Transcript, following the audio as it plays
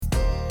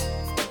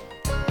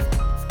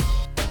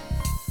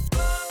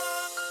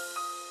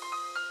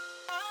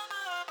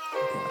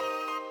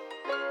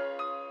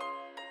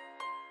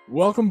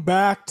Welcome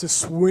back to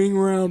Swing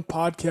Round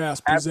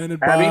Podcast presented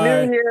Happy New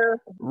by Year.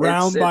 It's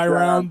Round it's by uh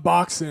Round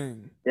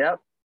Boxing. yep.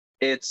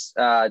 It's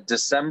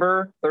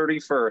December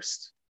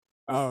 31st.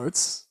 Oh,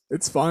 it's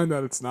fine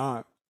that it's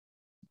not.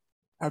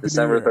 Happy New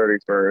December Year.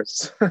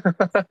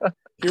 31st.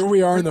 Here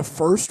we are in the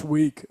first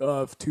week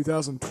of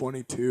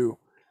 2022,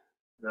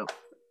 Yep.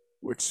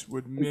 which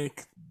would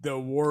make the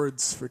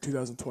awards for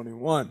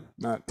 2021,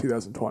 not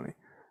 2020.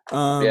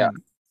 Yeah,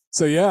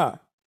 So yeah,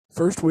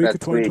 first week of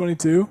that's sweet.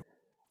 2022.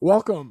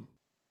 Welcome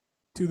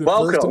to the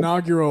first Welcome.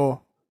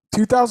 inaugural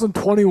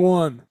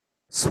 2021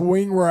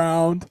 Swing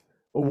Round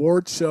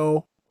Award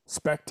Show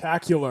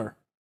Spectacular.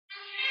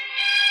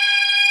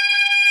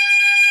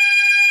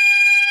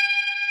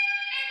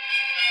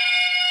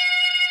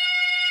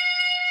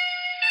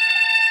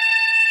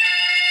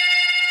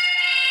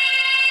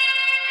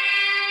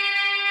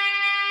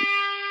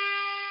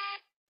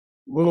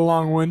 A little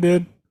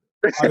long-winded.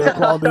 Audio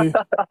quality is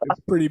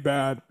pretty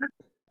bad.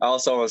 I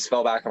also almost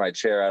fell back in my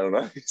chair. I don't know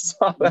if you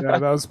saw Yeah,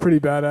 that. that was pretty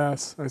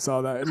badass. I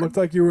saw that. It looked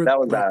like you were That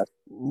was like bad.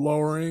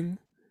 lowering,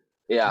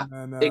 Yeah.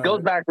 and then It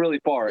goes back really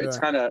far. It's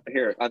yeah, kind of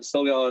here. I'm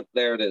still going.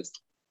 There it is.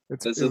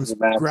 This it is was the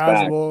max back.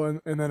 gradual,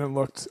 and then it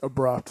looked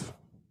abrupt.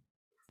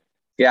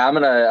 Yeah, I'm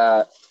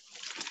gonna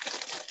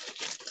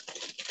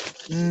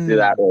do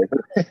that Mm,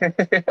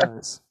 later.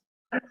 nice,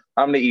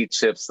 I'm gonna eat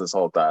chips this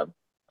whole time.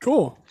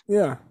 cool.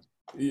 Yeah,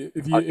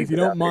 if you I'll if keep you it down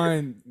don't here.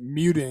 mind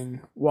muting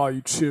while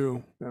you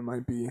chew, that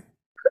might be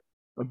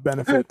a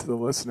benefit to the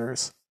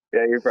listeners.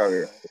 Yeah, you're probably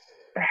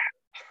right.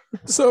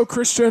 So,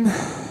 Christian,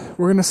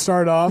 we're going to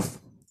start off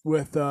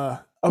with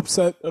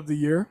upset of the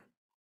year.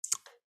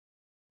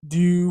 Do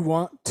you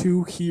want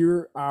to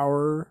hear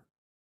our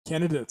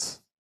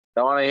candidates?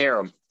 Don't want to hear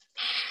them.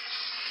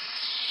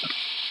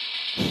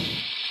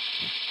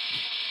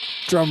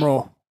 Drum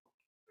roll.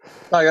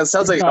 Like it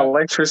sounds like got-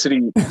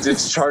 electricity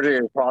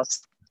discharging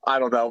across, I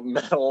don't know,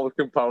 metal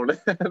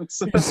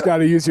components. You just got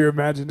to use your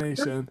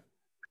imagination.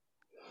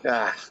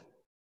 Ah,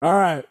 All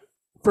right.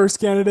 First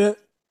candidate,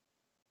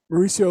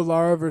 Mauricio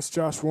Lara versus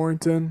Josh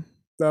Warrington.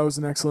 That was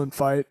an excellent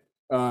fight.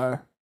 I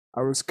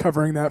was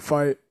covering that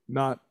fight,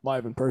 not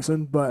live in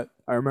person, but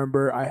I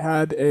remember I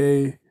had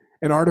an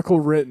article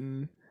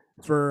written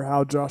for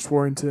how Josh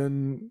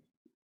Warrington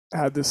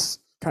had this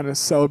kind of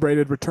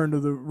celebrated return to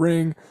the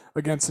ring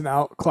against an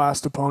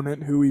outclassed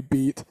opponent who he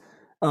beat.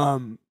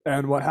 And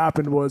what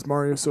happened was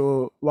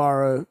Mauricio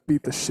Lara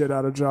beat the shit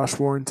out of Josh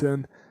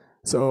Warrington.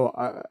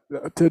 So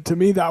to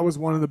me, that was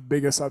one of the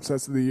biggest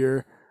upsets of the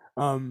year.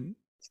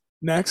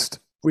 Next,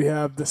 we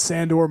have the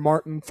Sandor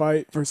Martin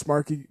fight versus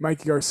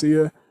Mikey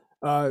Garcia.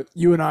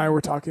 You and I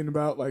were talking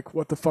about like,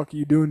 what the fuck are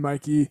you doing,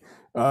 Mikey?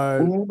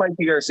 boo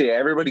Mikey Garcia.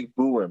 Everybody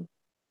boo him.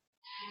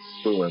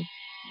 Boo him.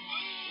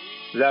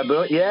 Is that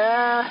boo?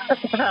 Yeah.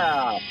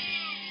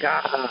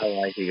 God,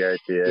 Mikey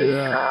Garcia.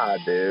 Yeah. God,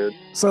 dude.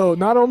 So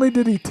not only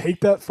did he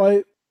take that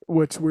fight,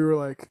 which we were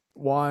like,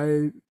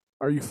 why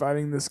are you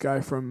fighting this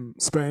guy from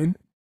Spain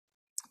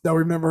that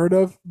we've never heard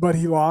of? But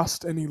he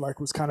lost, and he like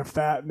was kind of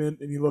fat in it,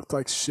 and he looked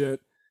like shit.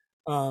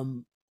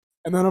 Um,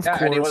 and then of Yeah,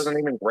 and he course, wasn't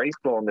even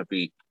graceful in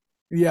defeat.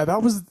 yeah,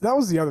 that was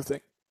the other thing.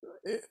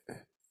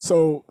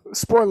 So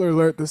spoiler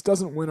alert: this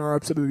doesn't win our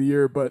upset of the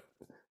year, but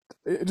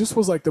it just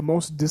was like the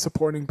most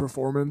disappointing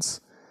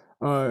performance.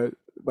 Uh,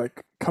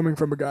 like coming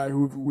from a guy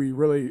who we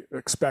really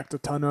expect a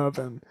ton of,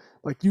 and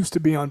like used to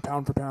be on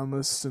pound for pound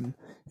lists, and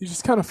he's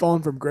just kind of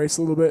fallen from grace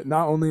a little bit.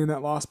 Not only in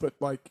that loss, but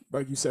like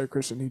you said,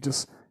 Christian,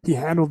 he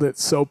handled it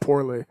so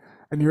poorly.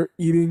 And you're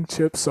eating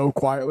chips so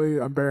quietly.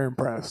 I'm very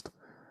impressed.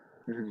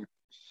 Mhm.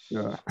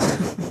 Yeah.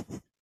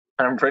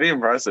 I'm pretty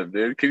impressive,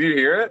 dude. Can you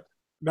hear it?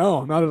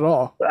 No, not at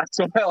all. That's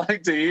what I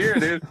like to hear,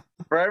 dude.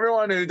 For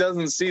everyone who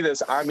doesn't see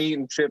this, I'm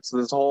eating chips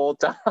this whole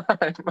time.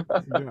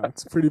 Yeah,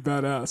 it's pretty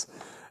badass.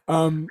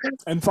 And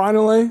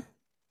finally,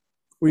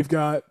 we've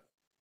got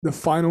the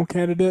final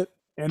candidate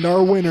and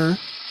our winner,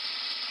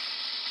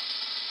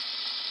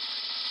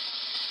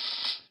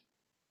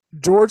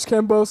 George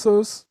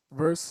Kambosos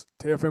versus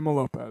Teofimo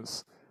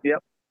Lopez. Yep.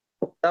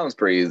 That was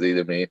pretty easy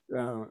to me.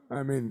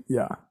 I mean,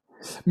 yeah.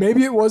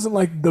 Maybe it wasn't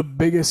like the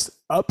biggest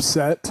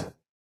upset.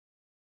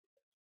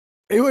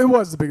 It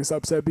was the biggest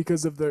upset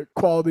because of the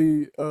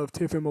quality of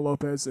Teofimo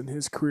Lopez and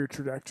his career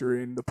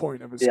trajectory and the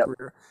point of his Yep.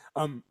 career.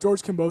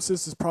 George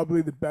Kambosos is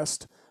probably the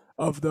best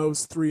of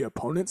those three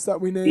opponents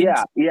that we named.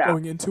 Yeah.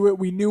 Going into it,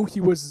 we knew he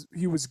was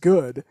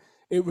good.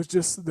 It was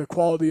just the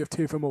quality of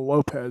Teofimo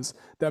Lopez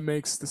that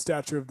makes the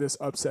stature of this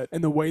upset,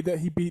 and the way that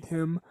he beat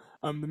him,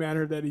 the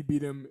manner that he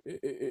beat him,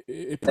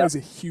 it plays a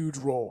huge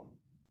role.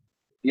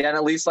 Yeah, and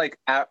at least like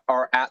at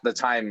the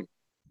time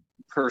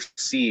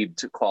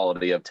perceived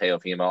quality of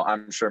Teofimo,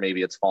 I'm sure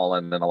maybe it's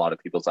fallen in a lot of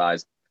people's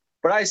eyes,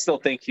 but I still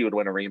think he would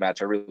win a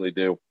rematch. I really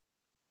do.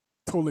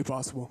 Totally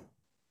possible.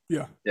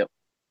 Yeah. Yep.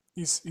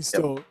 He's Yep.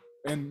 still,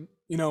 and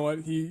you know what,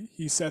 he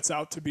sets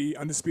out to be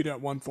undisputed at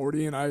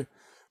 140, and I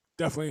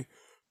definitely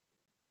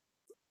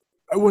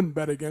I wouldn't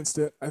bet against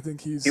it. I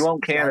think He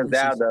won't can his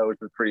dad though, which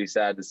is pretty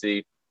sad to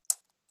see.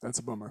 That's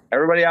a bummer.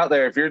 Everybody out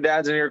there, if your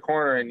dad's in your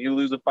corner and you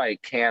lose a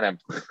fight, can him.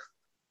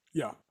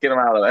 Yeah. Get him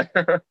out of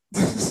there.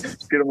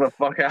 Get him the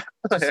fuck out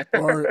of there.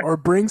 or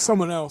bring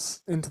someone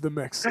else into the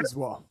mix as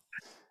well.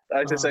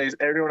 I should say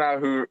everyone out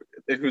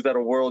who's at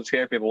a world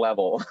champion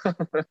level.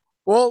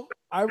 Well,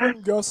 I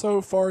wouldn't go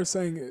so far as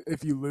saying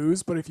if you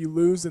lose, but if you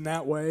lose in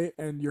that way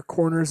and your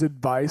corner's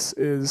advice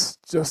is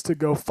just to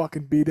go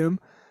fucking beat him,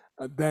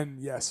 then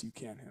yes, you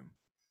can him.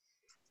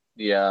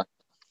 Yeah.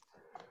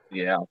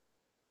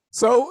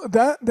 So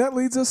that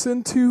leads us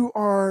into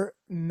our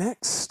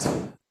next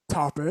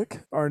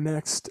topic, our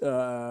next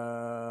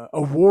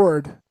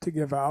award to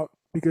give out,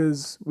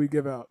 because we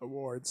give out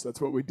awards.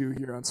 That's what we do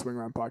here on Swing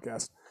Around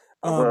Podcast.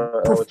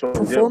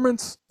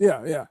 Performance,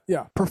 yeah.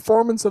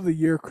 Performance of the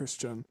year,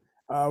 Christian.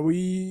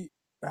 We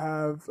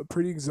have a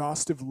pretty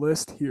exhaustive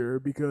list here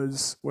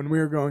because when we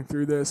were going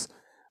through this,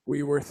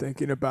 we were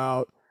thinking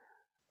about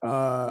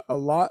a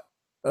lot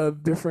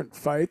of different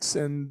fights,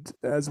 and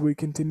as we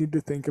continued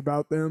to think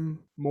about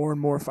them, more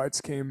and more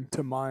fights came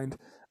to mind.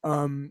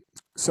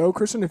 So,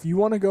 Christian, if you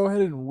want to go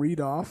ahead and read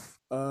off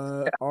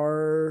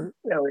our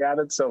we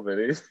added so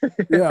many.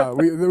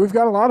 we've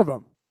got a lot of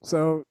them.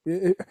 So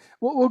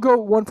we'll go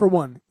one for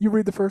one. You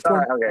read the first one.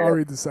 Right, okay, I'll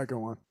read the second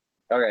one.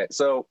 Okay,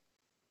 so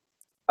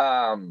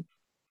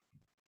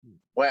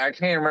wait, I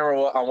can't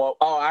remember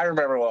I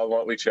remember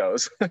what we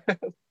chose.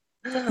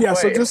 Yeah,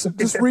 so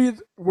just read.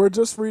 We're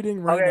just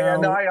reading right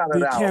now I got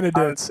the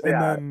candidates, I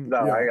got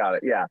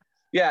it.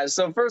 Yeah.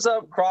 So first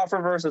up,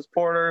 Crawford versus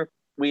Porter.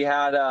 We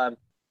had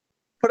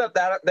put up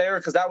that up there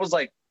because that was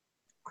like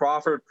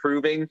Crawford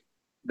proving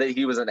that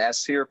he was an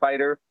S tier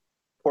fighter.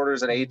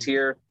 Porter's an A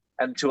tier,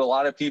 and to a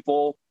lot of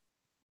people,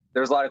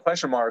 there's a lot of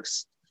question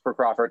marks for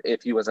Crawford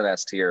if he was an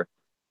S tier.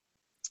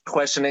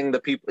 Questioning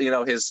the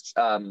people, his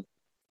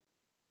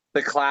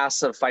the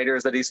class of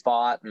fighters that he's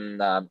fought, and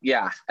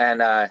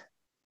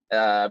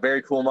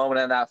very cool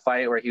moment in that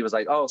fight where he was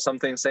like, "Oh, some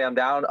things say I'm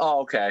down.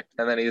 Oh, okay,"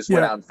 and then he just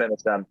went out and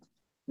finished them.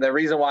 The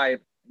reason why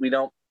we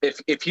don't,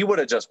 if he would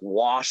have just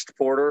washed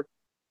Porter,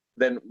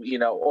 then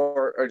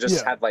or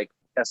just had like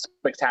a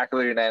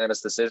spectacular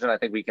unanimous decision, I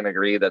think we can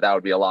agree that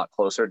would be a lot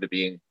closer to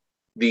being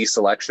the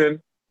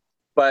selection.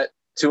 But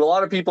to a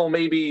lot of people,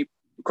 maybe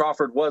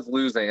Crawford was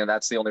losing, and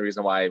that's the only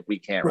reason why we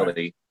can't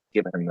really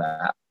give him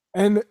that.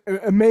 And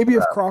maybe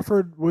if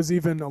Crawford was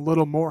even a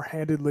little more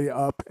handedly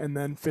up and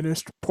then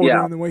finished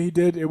Porter in the way he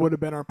did, it would have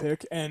been our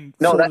pick. And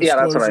that's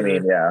what I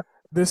mean. Yeah,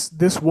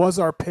 this was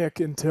our pick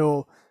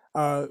until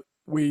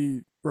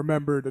we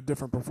remembered a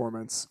different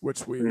performance,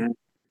 which we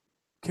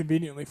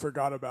conveniently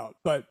forgot about.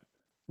 But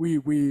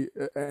we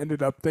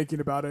ended up thinking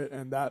about it,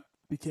 and that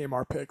became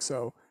our pick.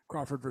 So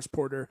Crawford versus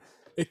Porter.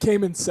 It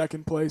came in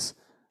second place,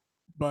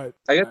 but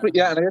I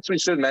guess we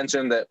should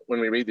mention that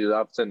when we read these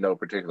off, it's in no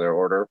particular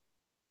order.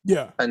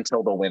 Yeah.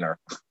 Until the winner.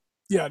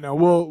 Yeah, no,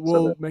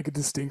 we'll make a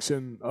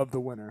distinction of the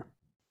winner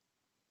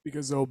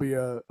because there'll be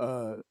a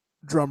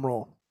drum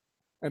roll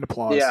and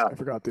applause. Yeah. I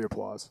forgot the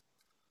applause.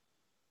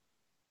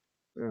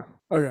 Yeah.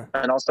 Okay.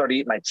 And I'll start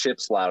eating my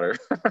chips louder.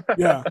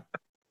 Yeah.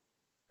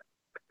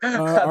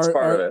 That's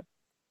part of it.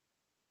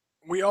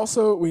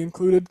 We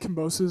included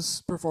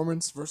Kambosos'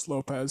 performance versus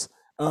Lopez.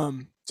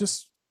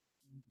 Just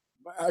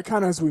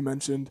kind of as we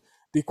mentioned,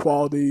 the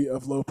quality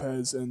of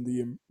Lopez and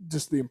the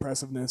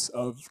impressiveness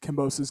of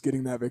Kambosos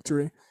getting that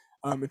victory.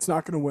 It's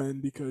not going to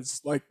win because,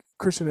 like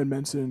Christian had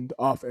mentioned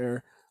off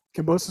air,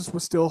 Kambosos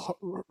was still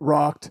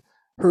rocked,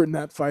 hurt in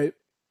that fight.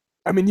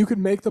 I mean, you could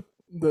make the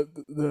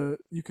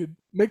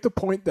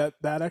point that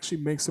actually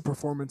makes the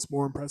performance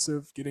more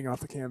impressive, getting off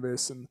the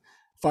canvas and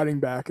fighting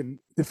back and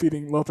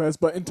defeating Lopez.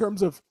 But in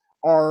terms of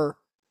our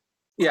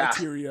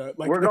criteria,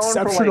 like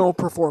exceptional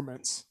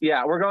performance.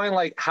 Yeah, we're going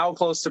like how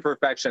close to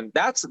perfection.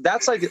 That's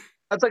like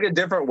a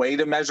different way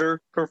to measure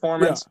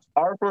performance.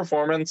 Yeah. Our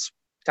performance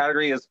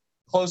category is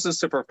closest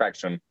to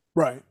perfection.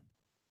 Right.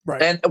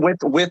 And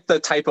with the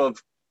type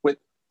of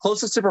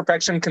closest to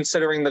perfection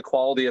considering the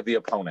quality of the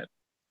opponent.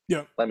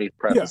 Yeah. Let me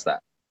preface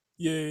that.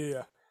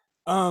 Yeah.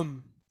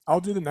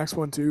 I'll do the next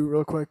one too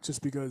real quick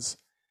just because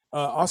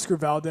Oscar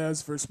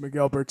Valdez versus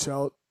Miguel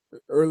Berchelt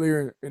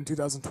earlier in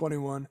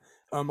 2021.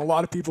 A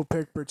lot of people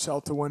picked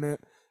Berchelt to win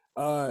it.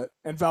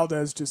 And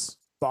Valdez just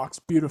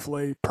boxed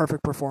beautifully,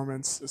 perfect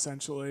performance,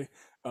 essentially,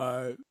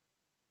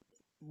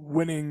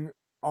 winning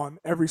on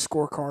every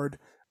scorecard,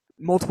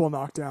 multiple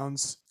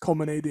knockdowns,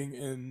 culminating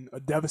in a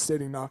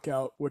devastating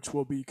knockout, which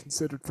will be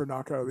considered for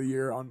knockout of the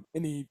year on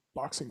any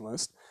boxing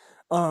list.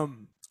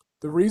 The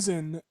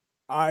reason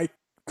I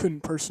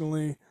couldn't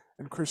personally,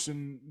 and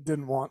Christian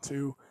didn't want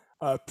to,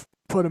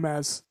 put him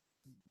as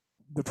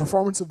the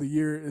performance of the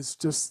year is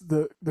just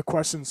the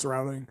question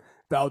surrounding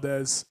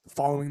Valdez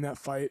following that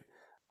fight.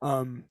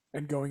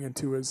 And going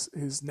into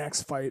his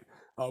next fight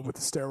with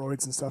the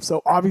steroids and stuff.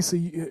 So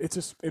obviously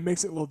it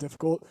makes it a little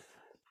difficult.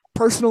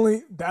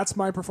 Personally, that's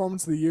my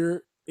performance of the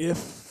year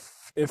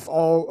if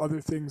all other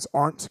things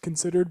aren't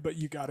considered, but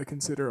you got to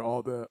consider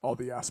all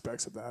the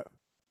aspects of that.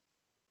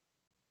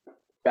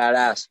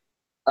 Badass.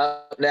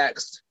 Up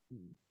next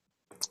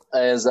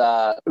is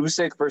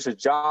Usyk versus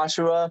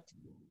Joshua.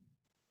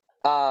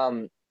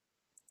 I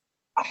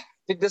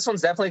think this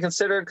one's definitely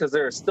considered because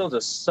there are still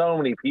just so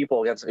many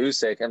people against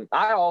Usyk, and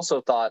I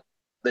also thought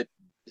that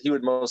he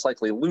would most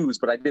likely lose,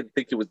 but I didn't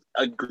think it was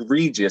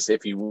egregious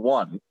if he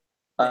won.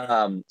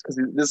 Because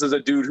this is a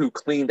dude who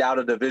cleaned out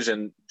a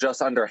division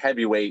just under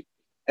heavyweight,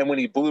 and when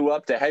he blew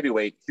up to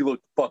heavyweight, he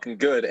looked fucking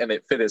good, and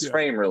it fit his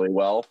frame really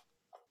well.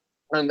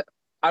 And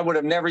I would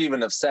have never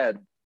even have said,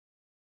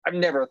 I've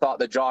never thought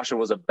that Joshua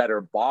was a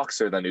better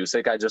boxer than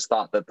Usyk. I just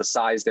thought that the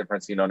size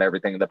difference, and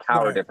everything, the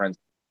power difference,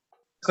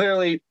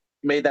 clearly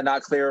made that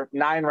not clear.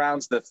 9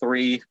 rounds to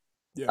 3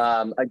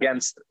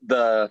 against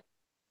the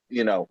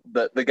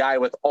guy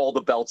with all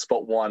the belts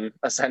but one,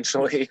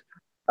 essentially.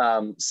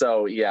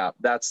 So yeah,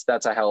 that's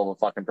a hell of a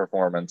fucking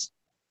performance.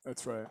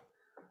 That's right.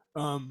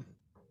 Kind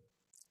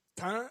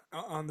of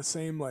on the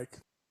same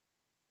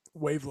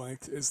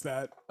wavelength is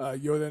that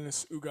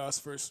Yordenis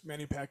Ugas versus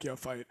Manny Pacquiao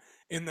fight,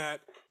 in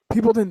that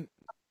people didn't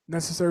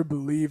necessarily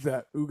believe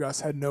that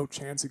Ugas had no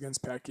chance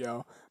against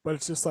Pacquiao, but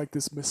it's just like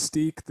this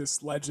mystique,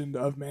 this legend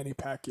of Manny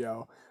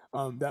Pacquiao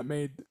that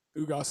made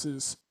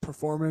Ugas's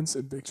performance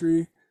and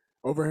victory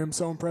over him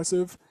so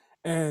impressive.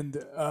 And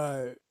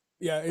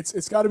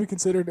it's got to be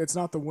considered. It's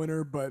not the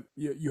winner, but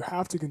you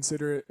have to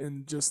consider it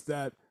in just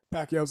that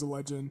Pacquiao's a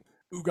legend.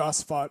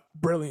 Ugas fought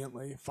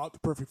brilliantly, fought the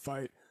perfect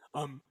fight.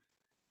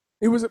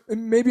 It was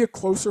maybe a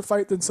closer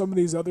fight than some of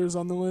these others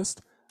on the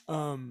list,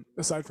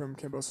 aside from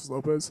Kambosos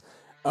Lopez.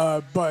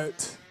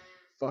 But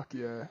fuck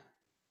yeah.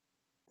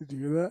 Did you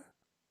hear that?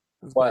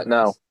 What?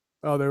 No.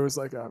 Oh, there was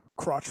like a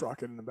crotch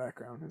rocket in the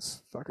background.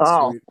 It's fucking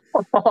sweet.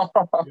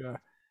 Yeah.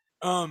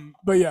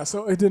 But yeah,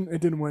 so it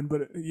didn't win,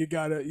 but you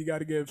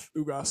gotta give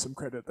Ugas some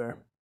credit there.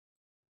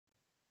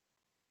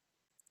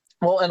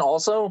 Well, and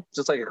also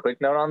just like a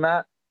quick note on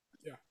that.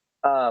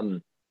 Yeah.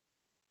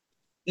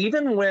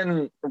 Even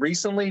when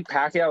recently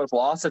Pacquiao has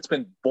lost, it's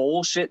been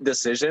bullshit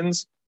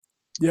decisions.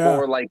 Yeah.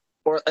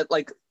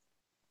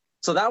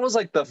 So that was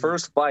like the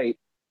first fight.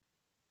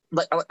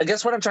 Like, I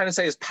guess what I'm trying to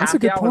say is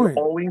Pacquiao has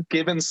always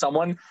given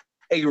someone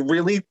a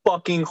really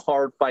fucking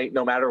hard fight,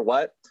 no matter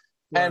what.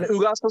 Right. And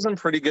Ugas was in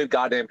pretty good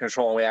goddamn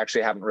control, and we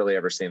actually haven't really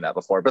ever seen that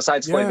before,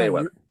 besides Floyd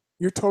Mayweather.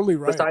 You're totally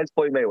right. Besides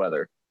Floyd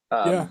Mayweather.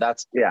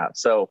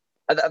 So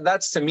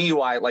that's to me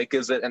why it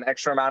gives it an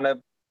extra amount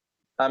of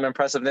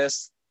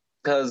impressiveness,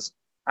 because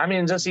I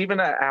mean, just even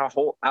at how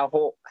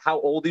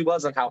old he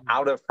was and how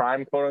out of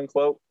prime, quote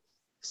unquote,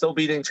 still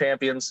beating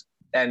champions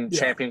and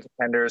champion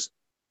contenders.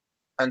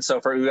 And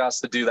so for Ugas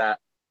to do that,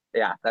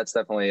 that's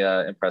definitely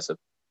impressive.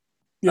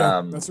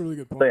 Yeah, that's a really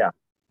good point.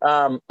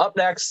 So up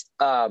next,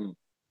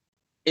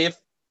 if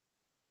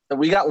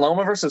we got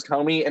Loma versus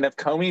Comey, and if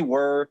Comey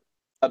were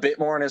a bit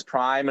more in his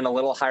prime and a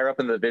little higher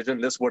up in the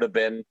division, this would have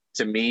been,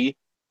 to me,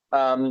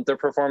 the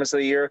performance of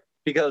the year,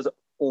 because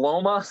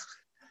Loma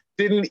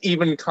didn't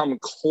even come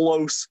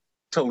close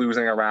to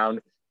losing a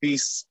round.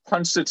 These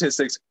punch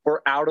statistics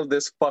were out of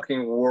this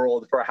fucking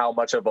world for how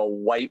much of a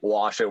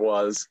whitewash it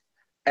was.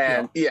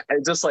 And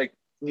it's just like,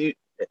 the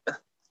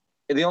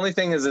only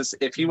thing is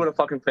if he would have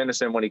fucking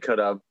finished him when he could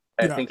have,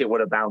 I think it would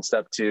have bounced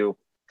up to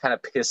kind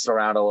of pissed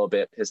around a little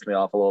bit, pissed me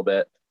off a little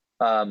bit.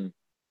 But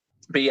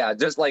yeah,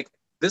 just like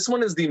this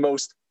one is the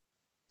most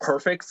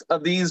perfect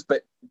of these,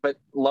 but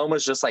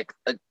Loma's just like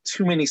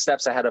too many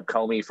steps ahead of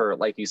Comey for,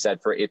 like you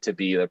said, for it to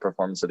be the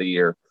performance of the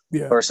year,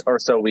 or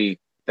so we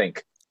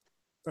think.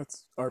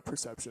 That's our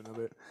perception of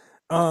it.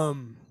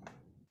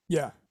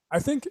 I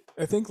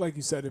think like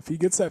you said, if he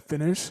gets that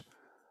finish,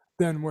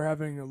 then we're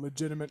having a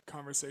legitimate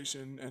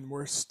conversation, and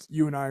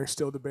you and I are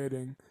still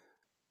debating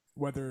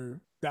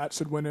whether that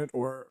should win it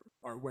or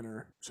our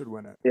winner should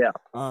win it. Yeah.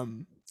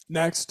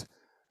 Next,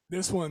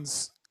 this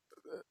one's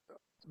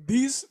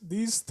these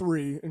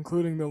three,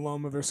 including the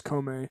Loma versus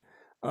Comey,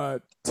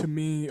 to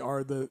me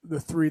are the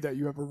three that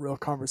you have a real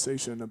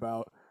conversation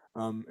about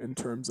in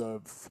terms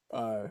of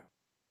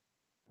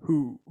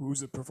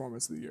who's the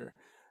performance of the year.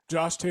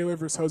 Josh Taylor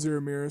versus Jose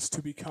Ramirez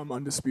to become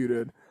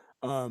undisputed.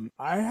 I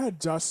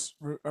had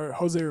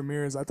Jose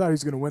Ramirez. I thought he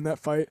was going to win that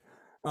fight.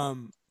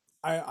 I'm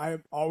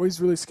always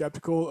really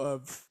skeptical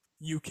of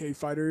UK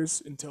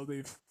fighters until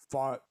they've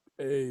fought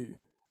a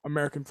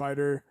American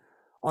fighter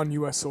on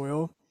US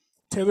soil.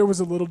 Taylor was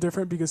a little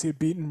different because he had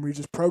beaten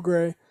Regis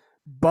Prograis,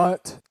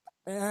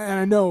 and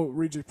I know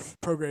Regis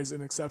Prograis is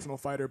an exceptional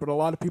fighter, but a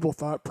lot of people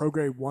thought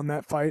Prograis won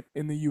that fight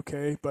in the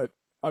UK, but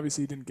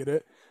obviously he didn't get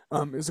it.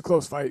 It was a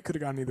close fight, could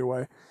have gone either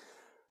way.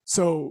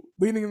 So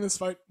leading in this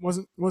fight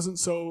wasn't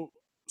so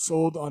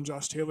sold on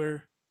Josh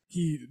Taylor.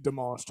 He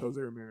demolished Jose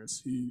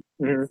Ramirez. He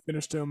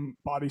finished him,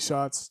 body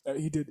shots.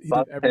 He did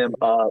everything. Him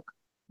up.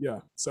 Yeah,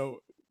 so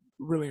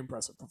really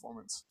impressive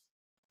performance.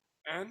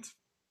 And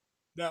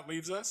that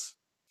leaves us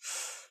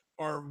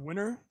our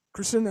winner.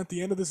 Christian, at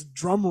the end of this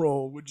drum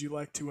roll, would you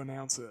like to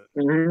announce it?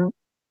 Mm-hmm.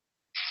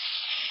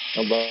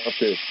 I'd love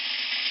to.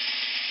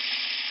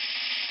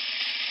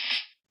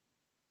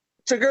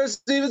 Shakur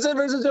Stevenson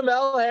versus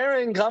Jamel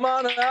Herring. Come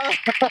on up.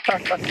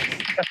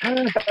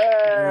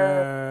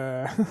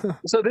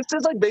 So this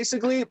is like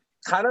basically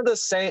kind of the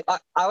same.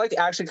 I like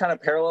actually kind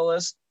of parallel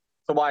this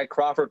to why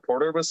Crawford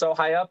Porter was so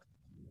high up.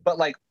 But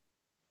like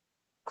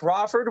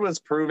Crawford was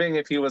proving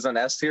if he was an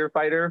S tier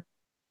fighter,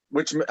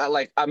 which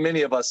like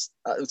many of us.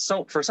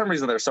 So for some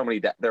reason,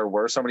 there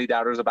were so many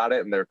doubters about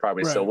it, and there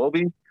probably still will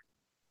be.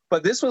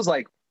 But this was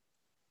like,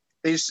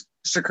 is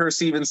Shakur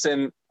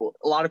Stevenson.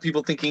 A lot of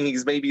people thinking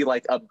he's maybe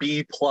like a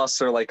B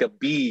plus or like a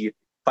B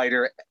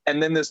fighter,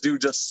 and then this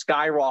dude just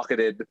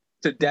skyrocketed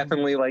to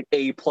definitely like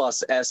A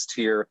plus S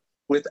tier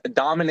with a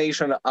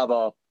domination of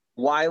a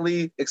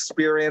wily,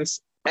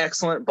 experienced,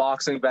 excellent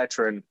boxing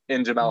veteran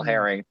in Jamel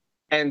Herring,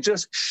 and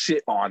just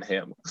shit on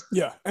him.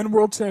 Yeah, and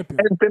world champion.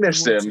 And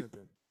finished him.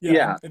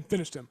 Yeah. And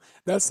finished him.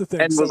 That's the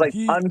thing. And was like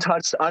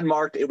untouched,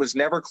 unmarked. It was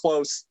never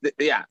close.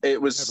 Yeah,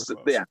 it was.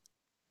 Yeah.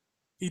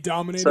 He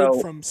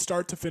dominated from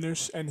start to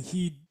finish, and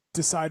he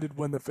decided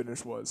when the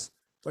finish was.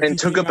 Like, and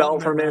took a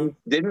belt from him.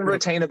 Didn't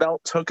retain a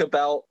belt. Took a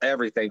belt.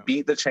 Everything. Yeah.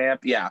 Beat the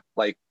champ. Yeah,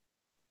 like.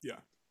 Yeah,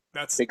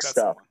 that's big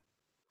stuff.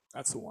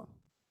 That's the one.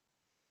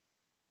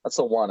 That's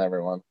the one,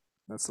 everyone.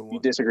 That's the one. You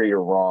disagree,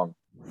 you're wrong.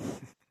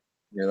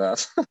 You know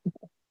that.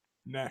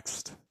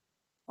 Next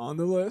on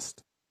the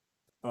list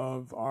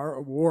of our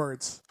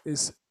awards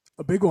is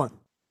a big one.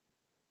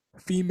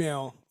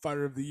 Female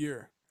Fighter of the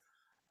Year.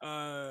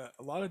 A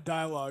lot of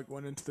dialogue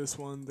went into this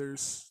one.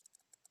 There's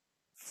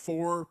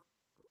 4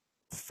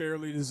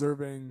 fairly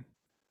deserving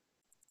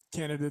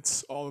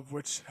candidates, all of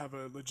which have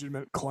a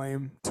legitimate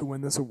claim to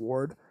win this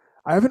award.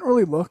 I haven't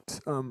really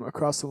looked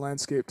across the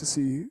landscape to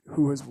see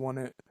who has won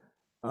it.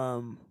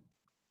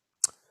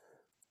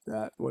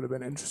 That would have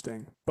been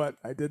interesting, but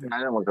I didn't. I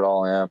didn't look at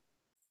all, yeah.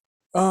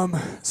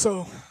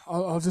 So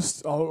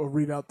I'll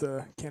read out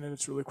the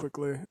candidates really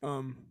quickly.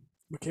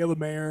 Michaela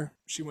Mayer,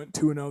 she went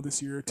 2-0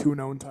 this year,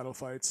 2-0 in title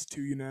fights,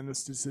 2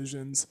 unanimous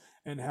decisions,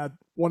 and had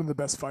one of the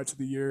best fights of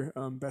the year,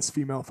 best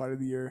female fight of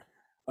the year,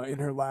 in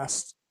her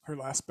last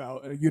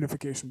bout, a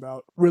unification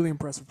bout. Really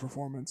impressive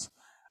performance.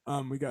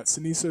 We got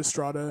Sinisa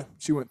Estrada.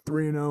 She went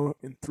 3-0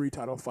 in 3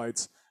 title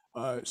fights.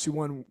 She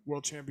won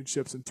world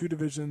championships in 2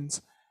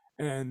 divisions,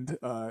 and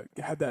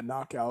had that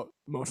knockout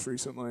most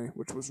recently,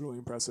 which was really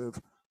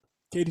impressive.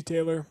 Katie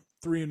Taylor,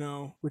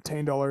 3-0,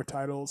 retained all her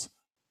titles.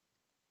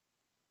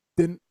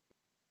 Didn't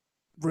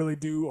really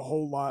do a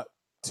whole lot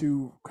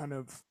to kind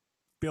of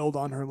build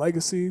on her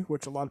legacy,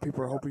 which a lot of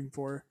people are hoping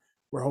for.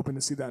 We're hoping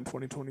to see that in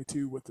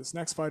 2022 with this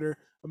next fighter.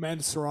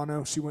 Amanda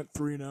Serrano, she went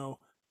 3-0,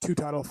 2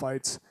 title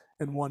fights,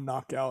 and 1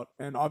 knockout.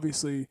 And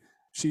obviously,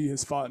 she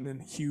has fought in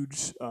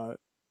huge,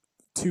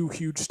 2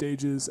 huge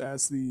stages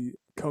as the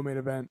co-main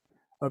event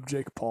of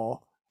Jake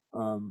Paul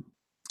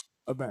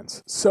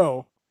events.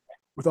 So,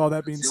 with all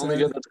that being said, the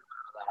only good that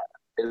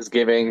is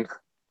giving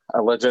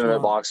a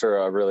legitimate boxer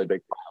a really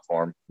big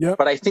platform. Yeah,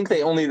 but I think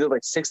they only did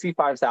like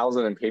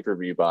 65,000 in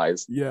pay-per-view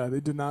buys. Yeah, they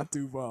did not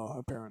do well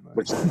apparently,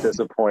 which is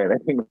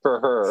disappointing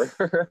for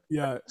her.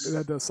 Yeah,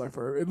 that does suck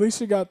for her. At least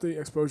she got the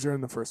exposure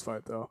in the first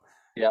fight, though.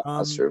 Yeah,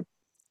 that's true.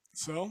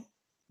 So,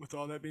 with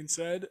all that being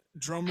said,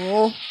 drum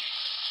roll.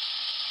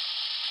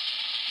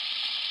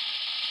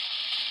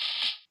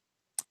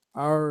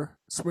 Our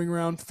swing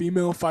round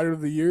female fighter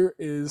of the year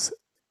is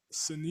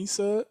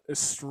Sinisa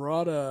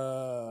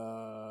Estrada.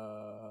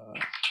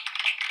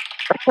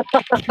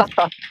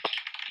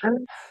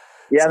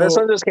 Yeah, this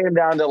one just came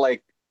down to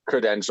like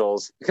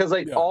credentials because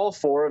all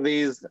 4 of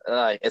these,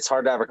 it's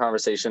hard to have a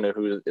conversation of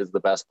who is the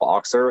best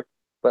boxer.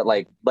 But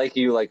like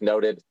you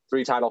noted,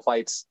 3 title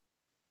fights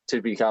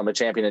to become a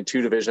champion in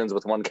 2 divisions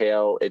with 1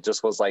 KO. It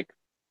just was like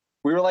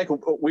we were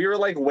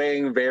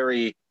weighing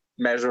very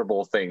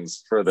measurable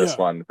things for this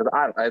one.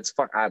 It's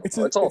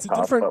all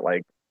tough, but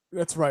like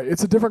that's right.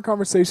 It's a different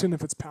conversation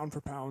if it's pound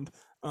for pound.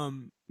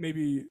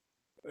 Maybe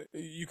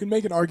you can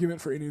make an argument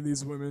for any of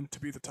these women to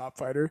be the top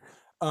fighter.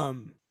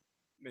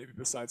 Maybe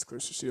besides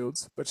Claressa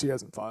Shields, but she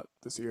hasn't fought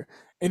this year.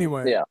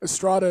 Anyway,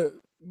 Estrada,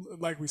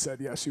 like we said,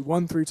 she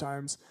won 3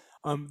 times.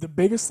 The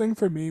biggest thing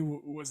for me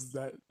was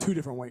that 2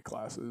 different weight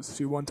classes.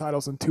 She won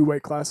titles in 2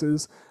 weight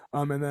classes,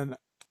 and then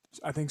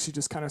I think she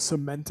just kind of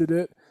cemented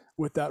it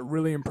with that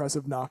really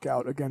impressive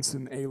knockout against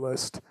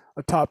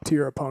a top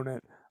tier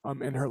opponent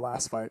in her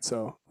last fight.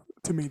 So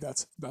to me,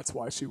 that's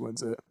why she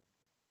wins it.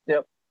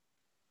 Yep.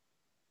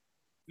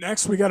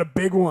 Next, we got a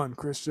big one,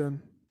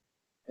 Christian.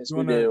 Yes,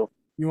 we do.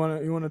 You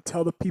wanna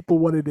tell the people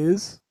what it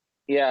is?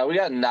 Yeah, we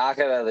got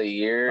knockout of the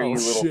year, you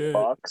little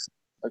fucks.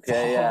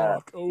 Okay,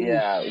 Fuck.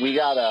 Yeah, we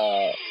got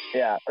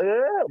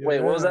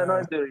wait, what was that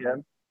noise? Do it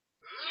again.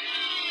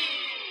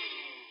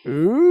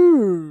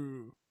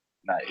 Ooh.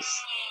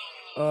 Nice.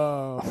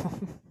 Oh.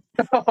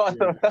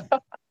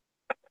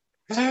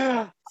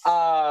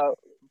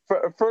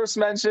 First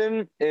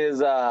mention is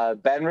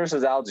Ben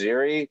versus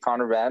Algieri,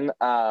 Conor Ben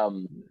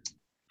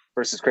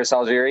versus Chris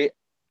Algieri.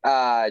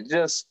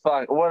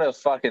 What a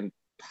fucking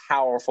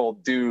powerful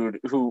dude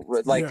who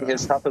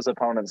his toughest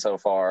opponent so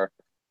far.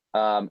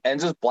 And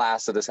just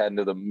blasted his head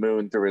into the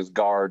moon through his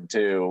guard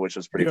too, which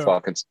was pretty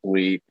fucking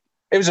sweet.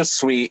 It was just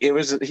sweet.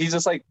 He's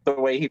just like the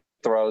way he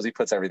throws, he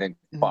puts everything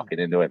fucking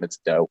into it, and it's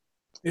dope.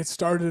 It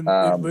started.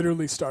 It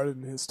literally started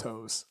in his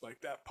toes.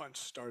 Like that punch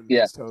started in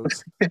his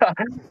toes.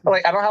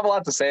 Like I don't have a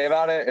lot to say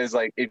about it. Is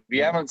like if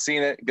you haven't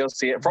seen it, go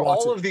see it. For Watch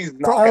all it. of these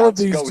knockouts, For all of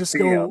these, go just see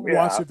go them.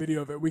 watch a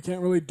video of it. We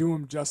can't really do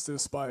him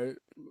justice by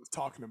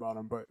talking about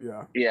him, but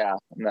yeah. Yeah.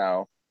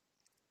 No.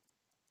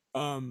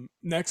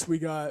 Next we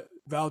got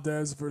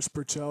Valdez versus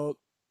Burchelt.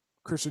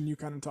 Christian, you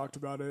kind of talked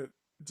about it.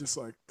 Just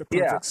like the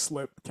perfect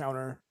slip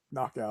counter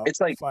knockout. It's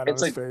like flat on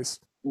his face.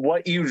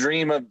 What you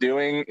dream of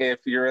doing if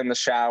you're in the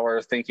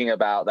shower thinking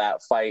about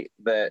that fight,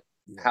 that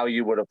how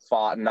you would have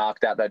fought and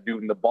knocked out that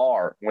dude in the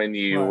bar when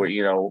you were,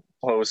 you know,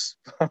 post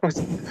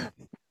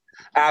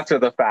after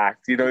the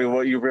fact, you know,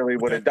 what you really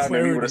would have done.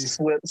 You would have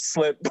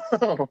slip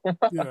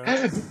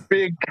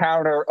big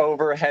counter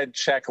overhead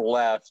check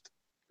left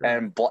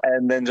and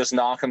then just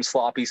knock him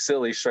sloppy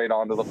silly straight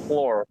onto the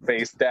floor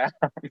face down.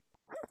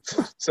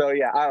 So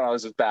yeah, I don't know, it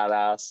was just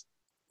badass.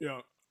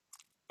 Yeah.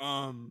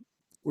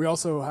 We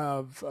also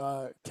have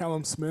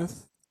Callum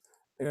Smith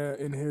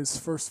in his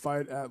first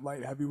fight at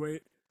light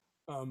heavyweight.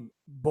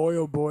 Boy,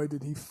 oh boy,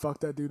 did he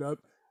fuck that dude up.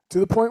 To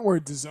the point where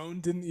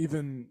DAZN didn't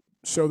even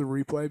show the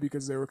replay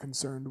because they were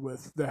concerned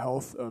with the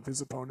health of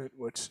his opponent,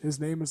 which his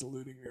name is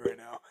eluding me right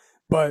now.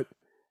 But,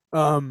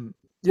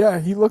 yeah,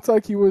 he looked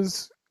like he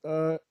was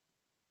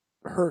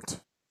hurt,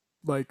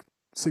 like,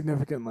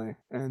 significantly.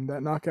 And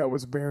that knockout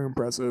was very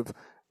impressive.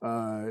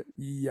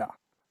 Yeah.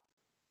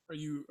 Are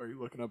you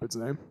looking up its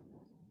name?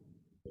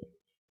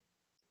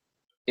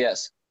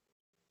 Yes.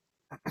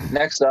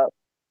 Next up,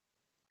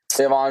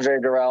 we have Andre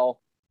Dirrell.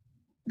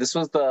 This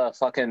was the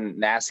fucking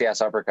nasty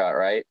ass uppercut,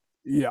 right?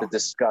 Yeah. The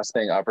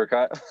disgusting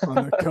uppercut. On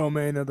the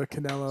co-main of the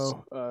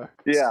Canelo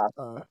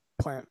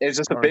plant. It's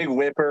just a big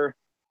whipper.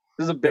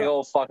 This is a big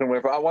old fucking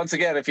whipper. Once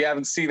again, if you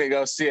haven't seen it,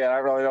 go see it. I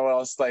don't really know what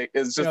else. Like,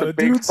 it's just a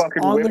big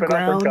fucking on whipping the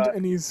ground uppercut.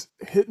 And he's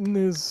hitting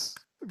his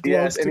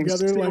gloves and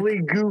together. He's really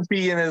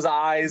goofy in his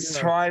eyes,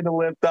 trying to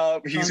lift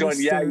up. He's going,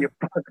 you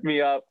fucked me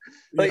up.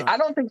 Like, I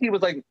don't think he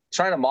was like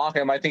trying to mock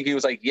him. I think he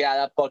was like, yeah,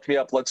 that fucked me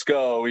up. Let's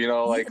go. You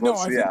know, like, no,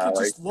 I think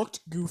he just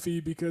looked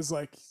goofy because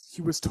like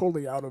he was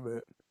totally out of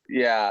it.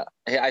 Yeah,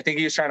 I think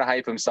he was trying to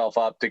hype himself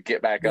up to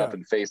get back up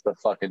and face the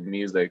fucking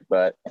music.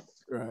 But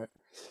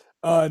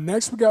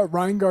next we got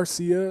Ryan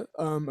Garcia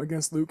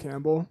against Luke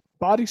Campbell.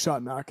 Body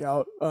shot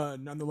knockout,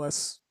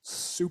 nonetheless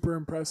super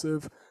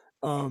impressive.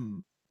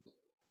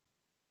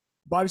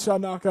 Body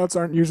shot knockouts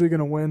aren't usually going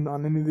to win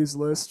on any of these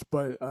lists,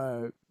 but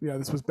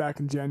this was back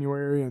in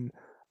January, and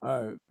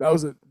that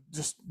was a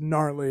just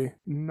gnarly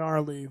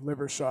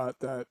liver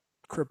shot that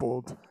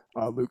crippled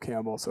Luke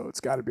Campbell, so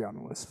it's got to be on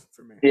the list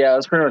for me. Yeah,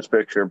 it's pretty much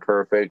picture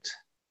perfect,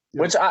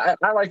 which I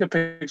like a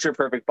picture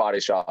perfect body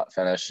shot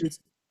finish.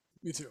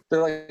 Me too.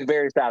 They're like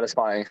very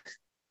satisfying.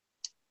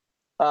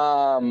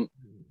 Last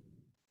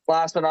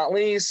but not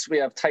least, we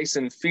have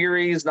Tyson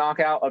Fury's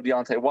knockout of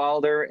Deontay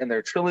Wilder in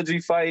their trilogy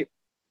fight.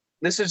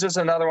 This is just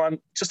another one.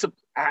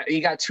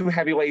 You got two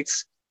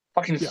heavyweights,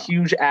 fucking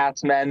huge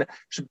ass men,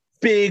 just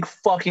big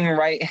fucking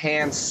right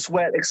hand,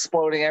 sweat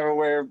exploding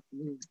everywhere.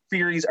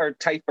 Wilder's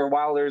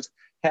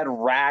head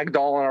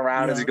ragdolling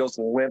around as he goes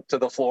limp to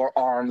the floor,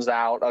 arms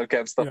out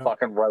against the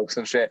fucking ropes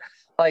and shit.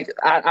 Like,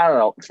 I don't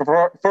know.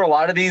 For a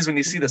lot of these, when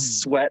you see the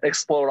sweat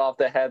explode off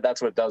the head, that's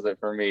what does it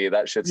for me.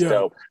 That shit's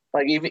dope.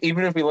 Like,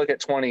 even if we look at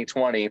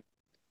 2020,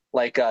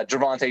 like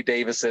Gervonta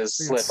Davis's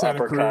slip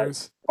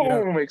uppercut,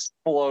 boom,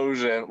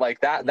 explosion. Like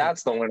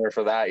that's the winner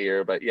for that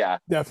year. But yeah,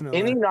 definitely.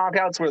 Any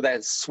knockouts where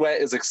that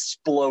sweat is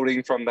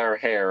exploding from their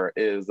hair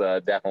is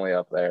definitely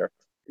up there.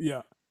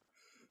 Yeah.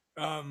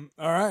 All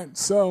right.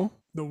 So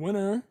the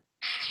winner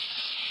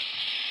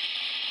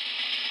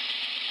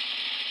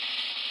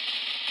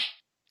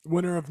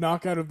of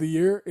knockout of the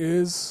year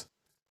is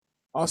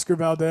Oscar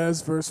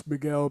Valdez versus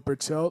Miguel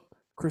Burchelt.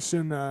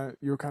 Christian,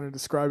 you were kind of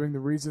describing the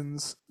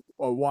reasons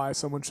why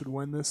someone should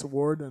win this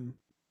award, and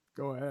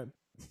go ahead.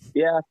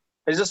 Yeah,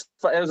 it was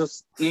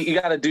just you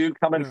got a dude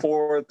coming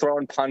forward,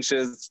 throwing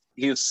punches.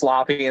 He was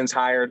sloppy and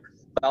tired.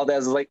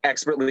 Valdez is like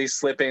expertly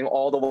slipping,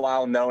 all the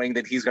while knowing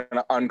that he's going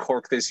to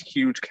uncork this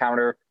huge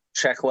counter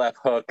check left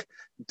hook.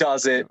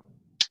 Does it,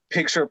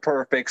 picture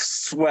perfect,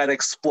 sweat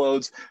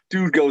explodes.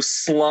 Dude goes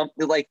slump.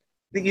 Like,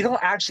 you don't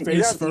actually,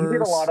 you get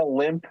a lot of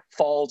limp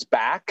falls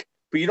back,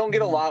 but you don't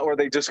get a lot where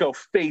they just go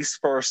face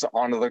first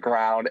onto the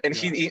ground. And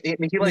he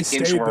like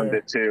inchwormed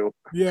it too.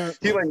 Yeah.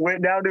 He like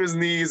went down to his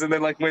knees and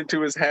then like went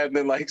to his head and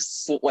then like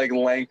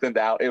lengthened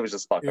out. It was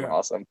just fucking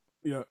awesome.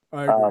 Yeah,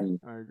 I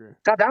agree.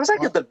 God, that was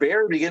like at the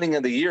very beginning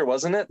of the year,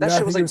 wasn't it? That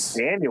shit was like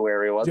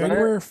January, wasn't it?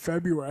 January or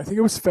February. I think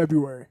it was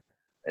February.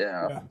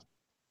 Yeah.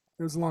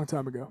 It was a long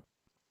time ago.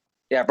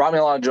 Yeah, it brought me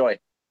a lot of joy.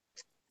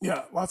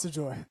 Yeah, lots of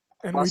joy.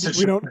 And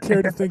we don't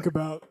care to think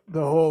about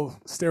the whole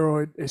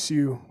steroid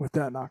issue with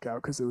that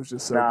knockout because it was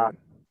just so good.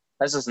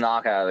 That's just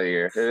knockout of the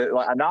year.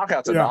 A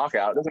knockout's a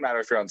knockout. It doesn't matter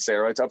if you're on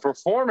steroids. A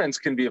performance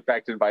can be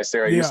affected by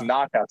steroid use.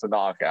 Knockout's a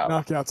knockout.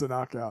 Knockout's a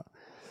knockout.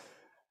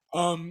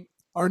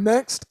 Our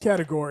next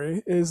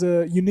category is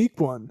a unique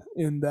one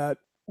in that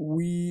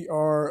we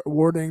are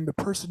awarding the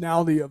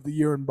personality of the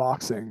year in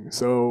boxing.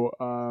 So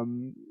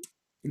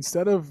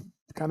instead of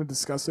kind of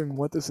discussing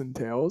what this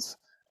entails,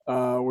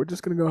 we're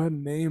just going to go ahead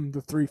and name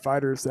the 3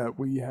 fighters that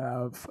we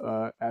have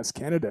as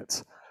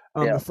candidates.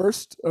 Yeah. The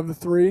first of the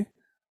 3,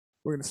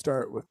 we're going to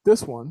start with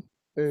this one,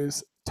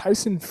 is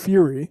Tyson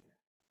Fury.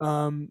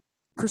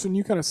 Christian,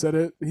 you kind of said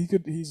it.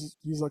 He's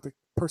like the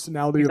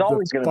personality of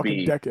the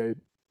fucking decade.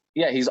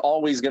 Yeah, he's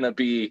always going to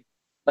be,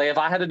 like, if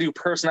I had to do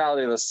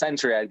personality of the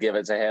century, I'd give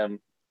it to him.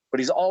 But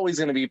he's always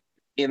going to be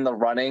in the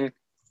running.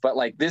 But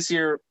like this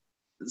year,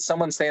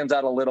 someone stands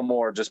out a little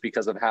more just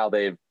because of how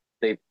they've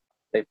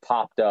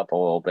popped up a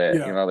little bit.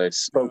 Yeah. You know, they've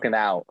spoken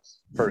out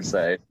per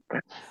se.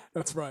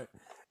 That's right.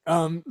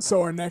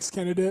 So our next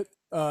candidate,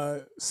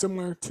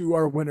 similar to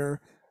our winner,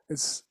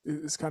 is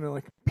kind of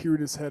like peered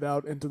his head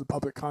out into the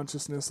public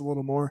consciousness a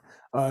little more.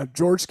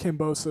 George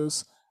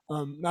Kambosos.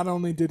 Not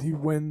only did he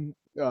win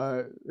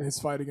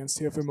his fight against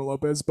Teofimo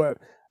Lopez, but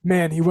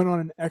man, he went on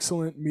an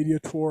excellent media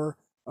tour.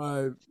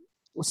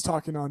 Was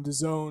talking on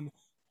DAZN,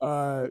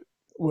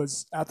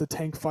 was at the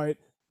Tank fight,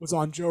 was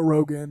on Joe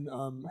Rogan,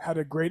 had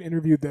a great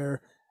interview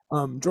there.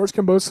 George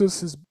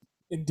Kambosos has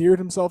endeared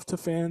himself to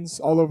fans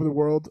all over the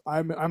world.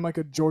 I'm like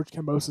a George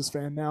Kambosos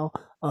fan now,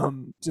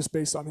 just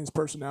based on his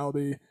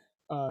personality.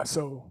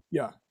 So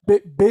yeah,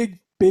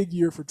 big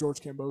year for George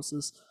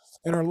Kambosos.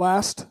 And our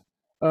last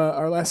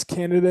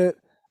candidate,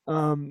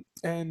 and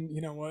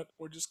you know what?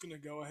 We're just gonna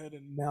go ahead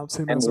and announce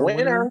him as our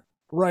winner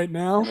right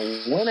now.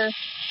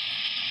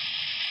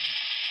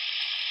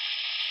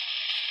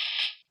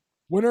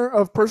 Winner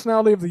of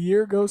Personality of the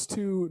Year goes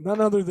to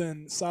none other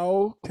than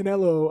Saul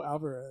Canelo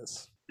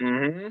Alvarez.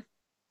 Mm-hmm.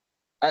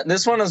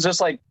 This one is just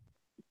like,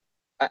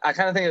 I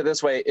kind of think of it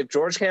this way. If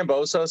George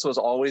Kambosos was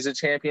always a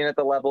champion at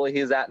the level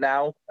he's at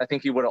now, I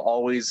think he would have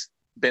always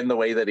been the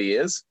way that he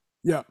is.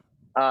 Yeah.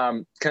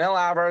 Canelo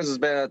Alvarez has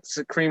been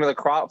a cream of the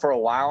crop for a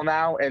while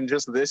now, and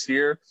just this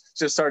year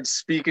just started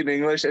speaking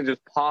English and just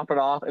popping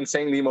off and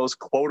saying the most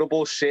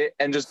quotable shit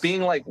and just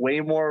being like way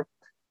more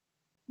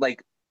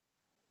like,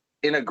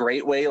 in a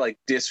great way, like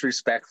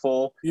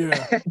disrespectful,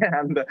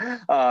 and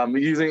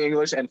using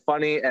English and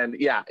funny, and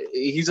yeah,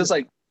 he's just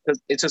like,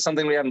 it's just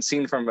something we haven't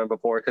seen from him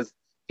before because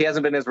he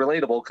hasn't been as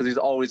relatable because he's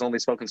always only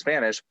spoken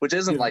Spanish, which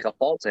isn't like a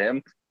fault to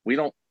him.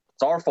 It's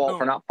our fault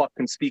for not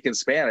fucking speaking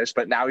Spanish,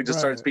 but now he just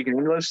started speaking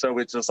English, so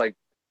it's just like,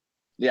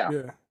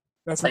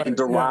 that's right. I can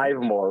derive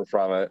more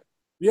from it.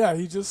 Yeah,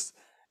 he just.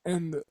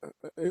 And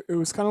it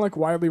was kind of like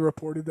widely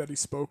reported that he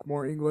spoke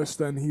more English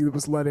than he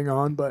was letting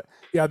on. But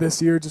yeah,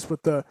 this year, just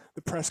with the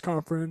press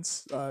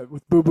conference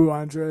with Bubu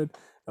Andrade,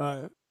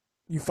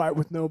 you fight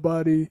with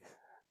nobody,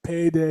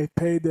 payday,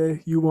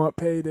 you want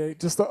payday.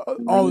 Just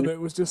all of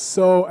it was just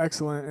so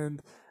excellent.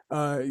 And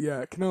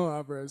yeah, Canelo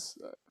Alvarez,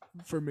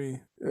 for me,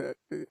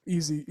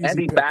 easy. And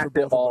he backed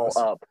it all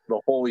up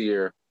the whole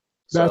year.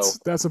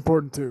 That's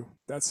important too.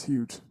 That's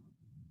huge.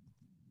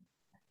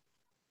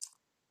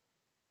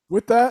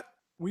 With that,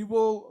 we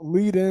will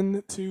lead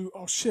into.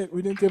 Oh shit!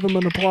 We didn't give him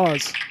an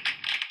applause.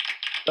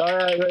 All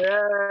right,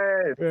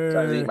 yay!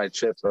 Trying to eat my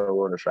chips, so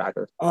we're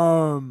distracted.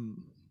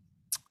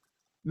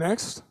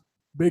 Next,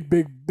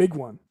 big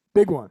one.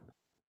 We got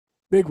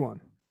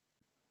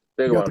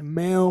the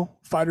male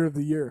fighter of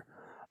the year.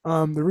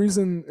 The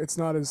reason it's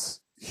not as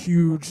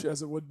huge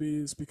as it would be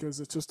is because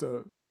it's just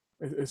so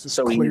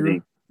clear.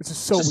 Easy. It's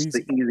just so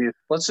easy.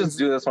 Let's just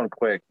do this one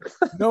quick.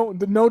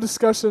 No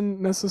discussion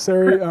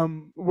necessary.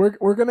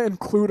 We're gonna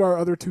include our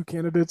other 2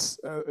 candidates.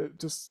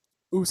 Just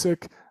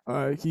Usyk.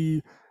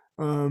 He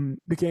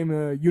became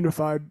a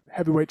unified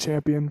heavyweight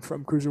champion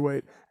from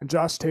cruiserweight, and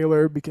Josh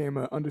Taylor became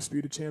an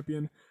undisputed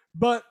champion.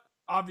 But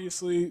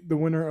obviously, the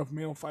winner of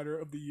male fighter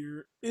of the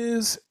year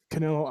is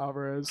Canelo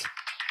Alvarez.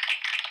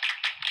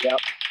 Yep.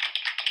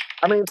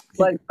 I mean,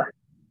 like,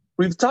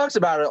 we've talked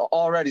about it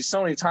already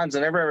so many times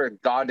in every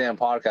goddamn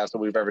podcast that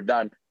we've ever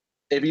done.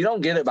 If you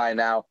don't get it by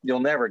now,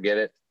 you'll never get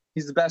it.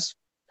 He's the best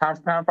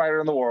pound-for-pound fighter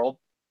in the world.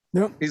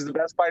 Yep. He's the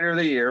best fighter of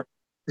the year.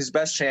 He's the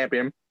best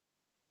champion.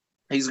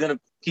 He's going to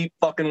keep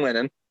fucking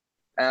winning.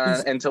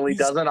 Until he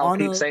doesn't, I'll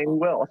keep saying he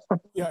will.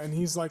 Yeah, and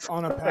he's like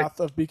on a path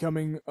of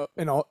becoming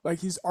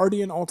he's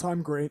already an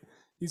all-time great.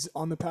 He's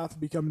on the path of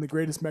becoming the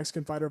greatest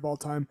Mexican fighter of all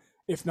time,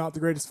 if not the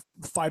greatest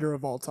fighter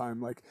of all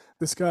time. Like,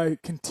 this guy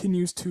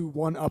continues to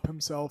one-up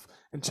himself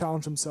and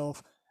challenge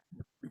himself.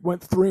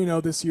 Went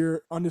 3-0 this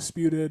year,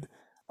 undisputed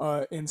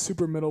in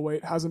super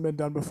middleweight. Hasn't been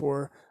done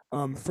before.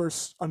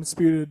 First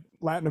undisputed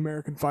Latin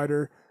American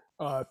fighter.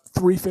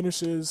 3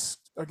 finishes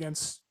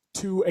against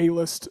 2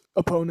 A-list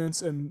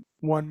opponents and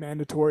 1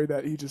 mandatory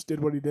that he just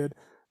did what he did.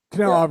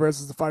 Canelo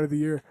Alvarez is the fighter of the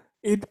year.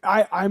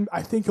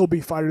 I think he'll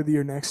be fighter of the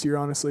year next year,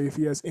 honestly, if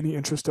he has any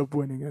interest of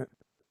winning it.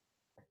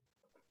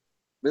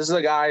 This is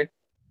a guy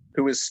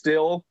who is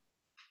still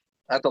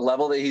at the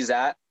level that he's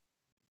at,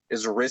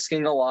 is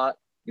risking a lot,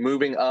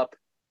 moving up,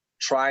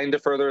 trying to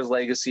further his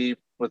legacy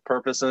with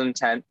purpose and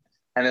intent,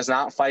 and is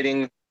not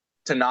fighting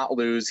to not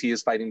lose. He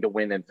is fighting to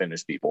win and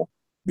finish people.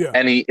 Yeah.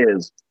 And he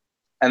is.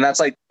 And that's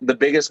like the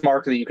biggest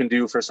mark that you can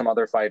do for some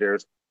other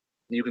fighters.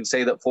 You can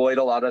say that Floyd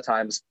a lot of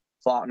times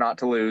fought not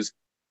to lose.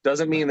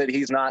 Doesn't mean that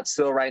he's not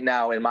still right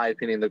now, in my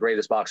opinion, the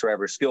greatest boxer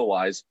ever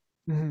skill-wise.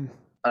 Mm-hmm.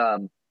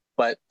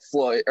 But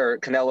Floyd or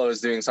Canelo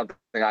is doing something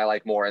I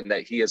like more, in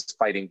that he is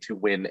fighting to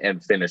win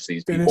and finish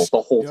these people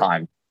the whole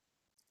time.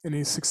 And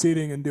he's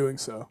succeeding in doing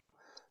so.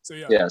 So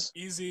yeah, yes,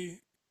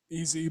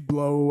 easy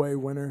blow away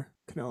winner,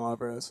 Canelo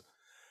Alvarez.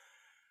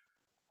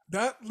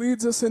 That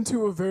leads us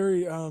into a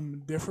very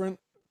different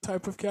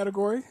type of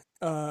category.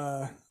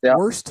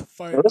 Worst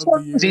fight this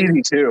of the year. This one's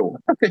easy too.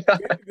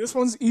 This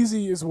one's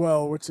easy as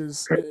well, which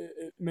is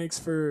it makes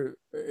for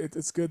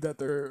it's good that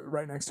they're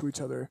right next to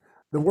each other.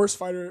 The worst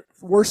fight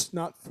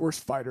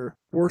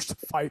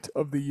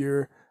of the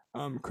year.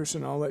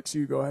 Christian, I'll let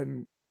you go ahead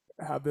and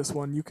have this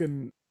one. You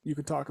can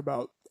talk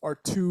about our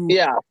two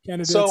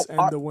candidates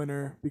and the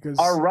winner, because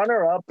our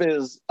runner up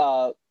is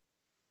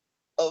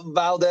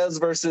Valdez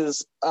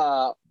versus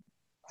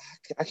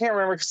I can't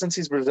remember since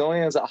he's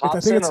Brazilian. Is it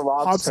Hobson or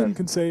Robson? Hobson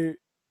can say.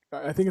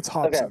 I think it's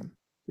Hobson. Okay.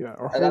 Yeah,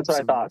 or that's what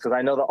I thought, because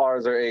I know the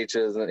R's or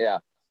H's. And yeah.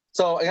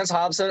 So against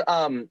Hobson,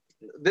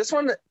 this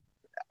might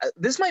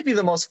be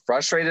the most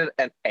frustrated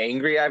and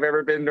angry I've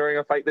ever been during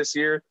a fight this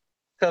year,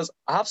 because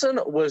Hobson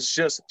was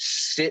just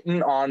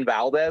shitting on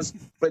Valdez,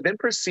 but then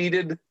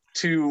proceeded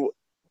to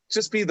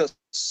just be the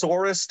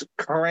sorest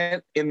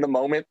current in the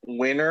moment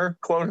winner,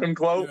 quote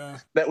unquote,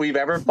 that we've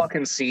ever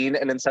fucking seen.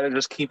 And instead of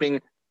just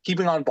keeping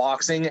on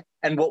boxing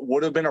and what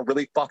would have been a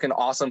really fucking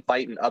awesome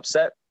fight and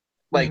upset,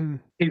 like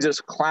he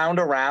just clowned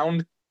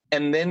around.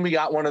 And then we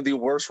got one of the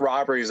worst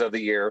robberies of the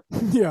year.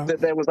 Yeah.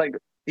 That was like,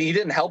 he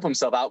didn't help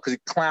himself out because he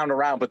clowned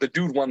around, but the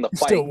dude won the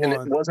fight, and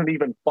it wasn't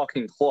even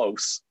fucking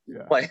close.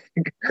 Yeah. Like,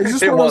 it's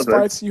just one of those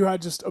fights you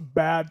had just a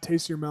bad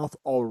taste in your mouth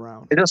all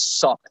around. It just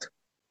sucked.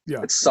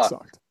 Yeah. It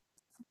sucked.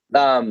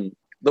 The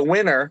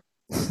winner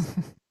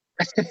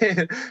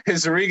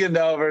is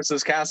Rigondeaux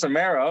versus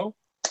Casimero.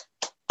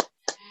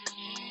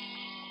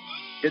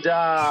 Good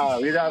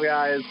job,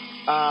 guys.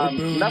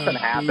 Nothing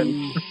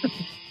happened.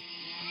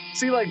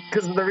 See, like,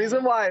 because the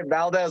reason why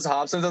Valdez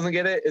Hobson doesn't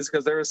get it is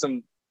because there were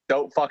some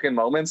dope fucking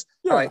moments.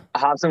 Yeah. Like,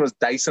 Hobson was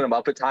dicing him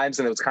up at times,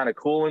 and it was kind of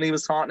cool when he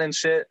was taunting and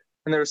shit.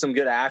 And there was some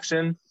good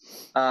action,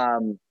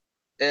 and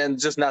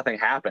just nothing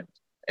happened.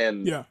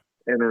 And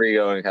in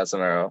Rigo and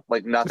Casimero,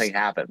 like, nothing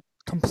happened.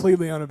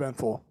 Completely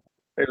uneventful.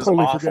 It was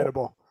totally awful.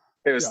 Forgettable.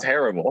 It was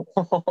terrible.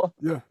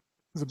 Yeah, it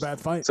was a bad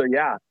fight. So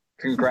yeah,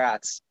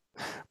 congrats.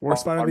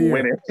 Worst fight of the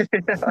year.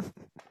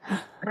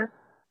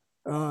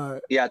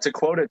 To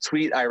quote a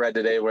tweet I read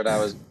today when I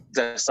was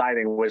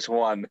deciding which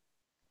one,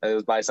 it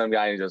was by some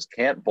guy, and he just,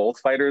 can't both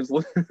fighters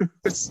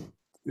lose?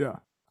 Yeah.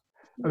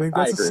 I think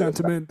that's a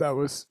sentiment that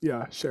was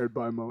shared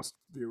by most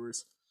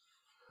viewers.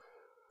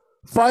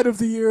 Fight of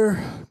the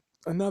year,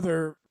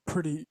 another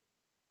pretty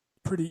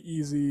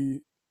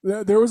easy.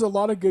 There was a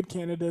lot of good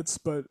candidates,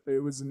 but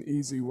it was an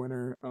easy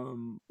winner.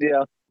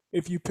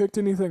 If you picked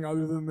anything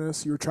other than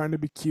this, you were trying to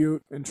be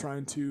cute and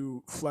trying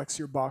to flex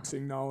your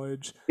boxing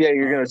knowledge. Yeah,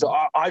 you're gonna say,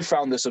 I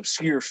found this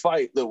obscure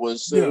fight that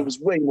was it was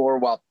way more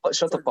wild.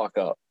 Shut the fuck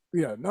up.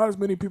 Yeah, not as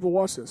many people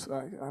watch this.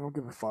 I don't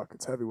give a fuck.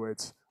 It's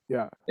heavyweights.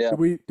 Yeah. Do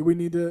we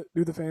need to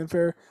do the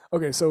fanfare?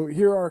 Okay, so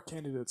here are our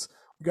candidates.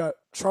 We got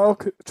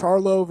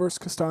Charlo versus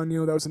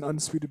Castaño. That was an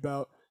undisputed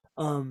bout.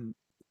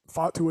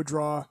 Fought to a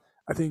draw.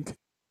 I think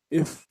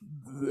if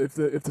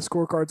the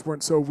scorecards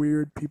weren't so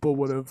weird, people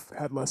would have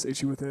had less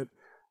issue with it.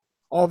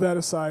 All that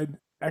aside,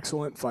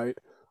 excellent fight.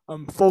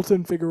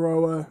 Fulton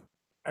Figueroa,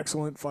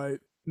 excellent fight.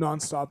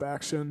 Nonstop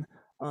action.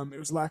 It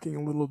was lacking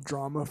a little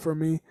drama for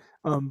me,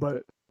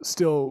 but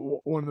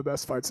still one of the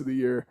best fights of the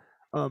year.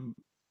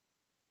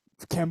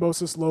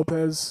 Kambosos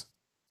Lopez,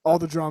 all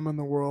the drama in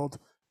the world.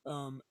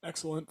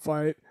 Excellent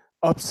fight.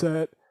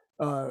 Upset.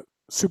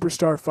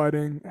 Superstar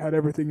fighting. Had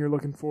everything you're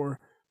looking for.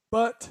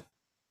 But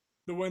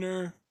the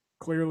winner,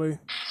 clearly,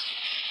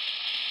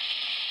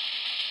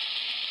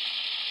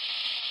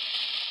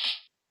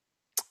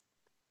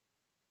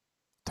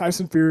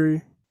 Tyson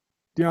Fury,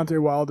 Deontay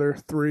Wilder,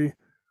 3.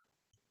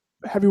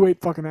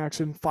 Heavyweight fucking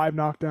action, 5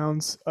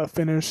 knockdowns, a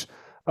finish.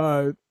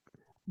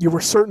 You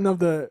were certain of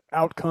the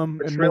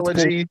outcome. And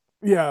trilogy.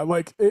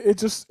 Like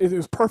it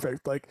was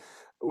perfect. Like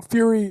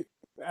Fury,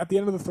 at the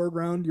end of the 3rd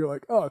round, you're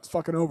like, oh, it's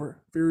fucking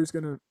over. Fury's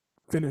gonna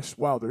finish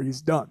Wilder.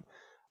 He's done.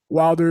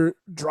 Wilder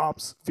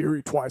drops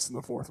Fury twice in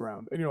the 4th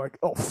round, and you're like,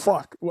 oh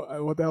fuck,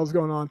 what the hell's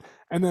going on?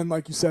 And then,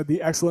 like you said,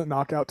 the excellent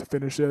knockout to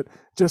finish it.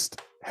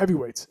 Just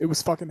heavyweights. It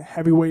was fucking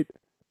heavyweight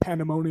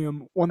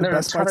pandemonium. One of the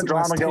best fights in the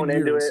last 10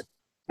 years. There was a ton of drama going into it,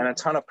 and a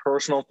ton of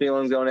personal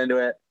feelings going into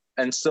it,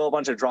 and still a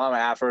bunch of drama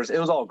afterwards. It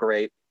was all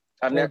great.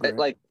 I've never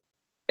like,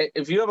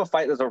 if you have a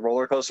fight that's a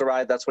roller coaster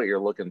ride, that's what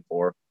you're looking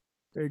for.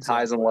 Exactly.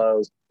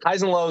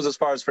 Highs and lows as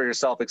far as for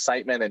yourself,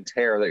 excitement and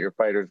terror that your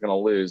fighter is going to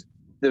lose.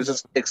 It was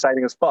just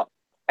exciting as fuck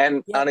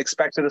and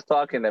unexpected as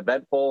fuck and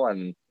eventful,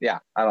 and I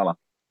don't know.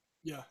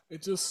 Yeah,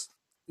 it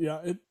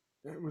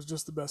was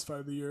just the best fight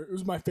of the year. It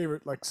was my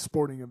favorite like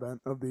sporting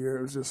event of the year.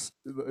 It was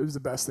the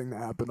best thing that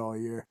happened all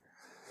year.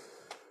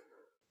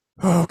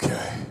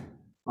 Okay,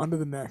 on to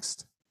the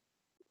next.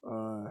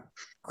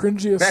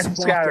 Cringiest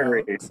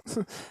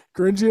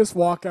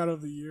walkout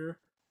of the year.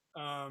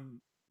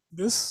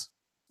 This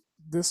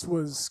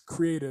was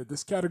created.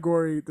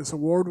 This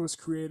award was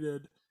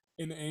created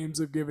in aims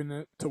of giving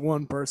it to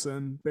one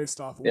person based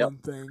off Yep. one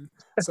thing.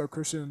 So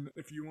Christian,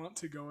 if you want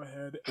to go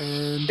ahead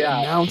and Yeah.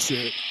 announce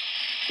it.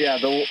 Yeah,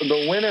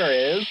 the winner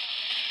is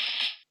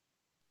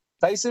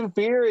Tyson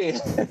Fury,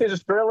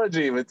 his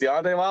trilogy with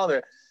Deontay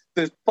Wilder.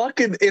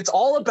 It's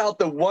all about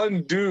the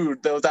one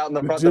dude that was out in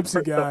the front,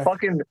 gypsy guy. the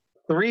fucking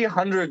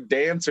 300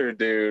 dancer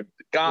dude.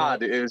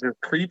 God, it was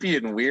just creepy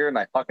and weird, and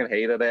I fucking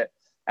hated it.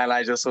 And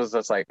I just was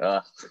just like,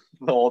 the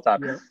whole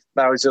time. Yeah.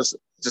 I was just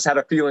had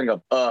a feeling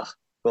of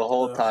the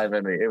whole time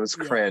in me. It was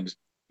cringe.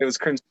 It was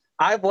cringe.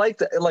 I've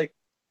liked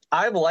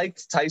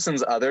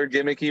Tyson's other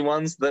gimmicky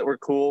ones that were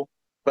cool,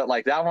 but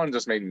like that one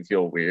just made me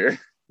feel weird.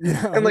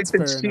 Yeah, and like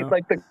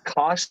the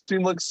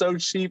costume looked so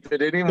cheap. It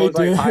didn't even look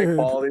like high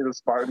quality, the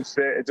Spartan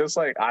shit. It just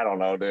like, I don't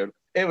know, dude.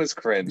 It was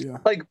cringe. Yeah.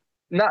 Like,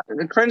 not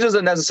the cringe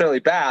isn't necessarily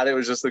bad. It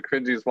was just the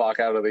cringiest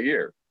walkout of the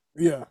year.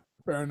 Yeah,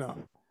 fair enough.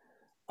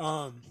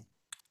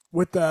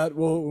 With that,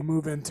 we'll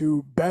move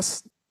into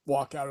best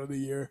walkout of the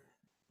year.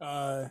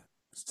 To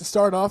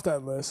start off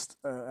that list,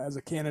 as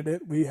a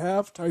candidate, we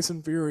have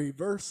Tyson Fury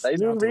versus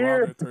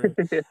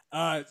Deontay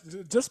Wilder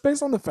 3. Just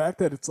based on the fact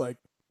that it's like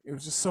it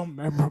was just so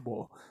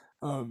memorable.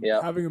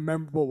 Having a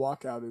memorable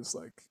walkout is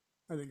like,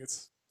 I think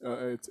it's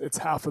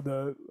half of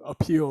the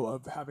appeal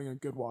of having a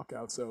good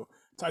walkout. So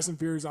Tyson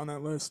Fury's on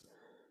that list.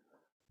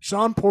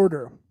 Shawn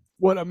Porter,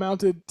 what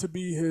amounted to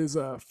be his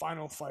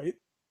final fight,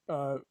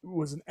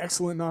 was an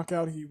excellent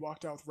knockout. He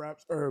walked out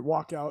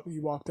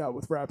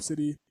with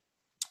Rhapsody,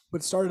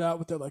 but started out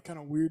with that like kind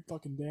of weird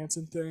fucking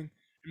dancing thing.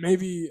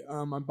 Maybe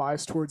I'm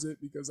biased towards it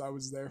because I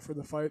was there for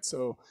the fight,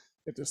 so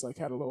it just like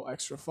had a little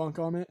extra funk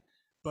on it.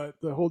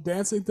 But the whole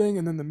dancing thing,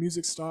 and then the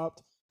music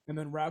stopped, and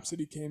then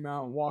Rhapsody came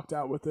out and walked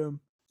out with him,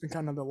 and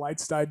kind of the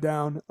lights died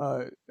down.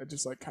 It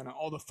just like kind of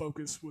all the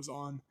focus was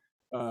on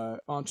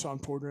Shawn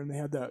Porter, and they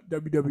had that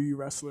WWE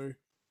wrestler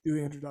do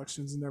the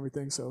introductions and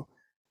everything. So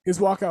his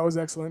walkout was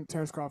excellent.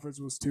 Terrence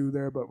Crawford's was too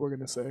there, but we're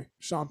gonna say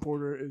Shawn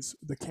Porter is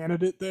the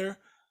candidate there.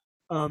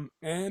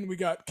 And we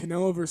got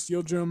Canelo versus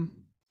Yildirim.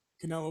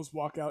 Canelo's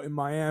walkout in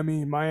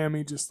Miami.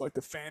 Miami, just like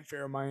the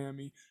fanfare of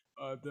Miami.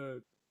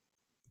 The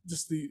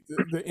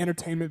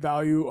entertainment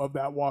value of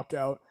that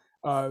walkout.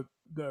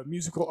 The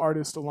musical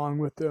artist along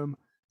with them.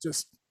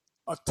 Just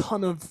a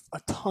ton of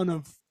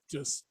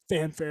just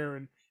fanfare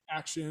and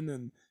action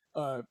and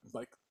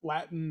like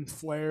Latin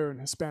flair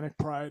and Hispanic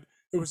pride.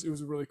 It was a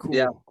really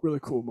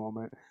cool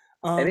moment.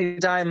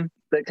 Anytime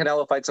that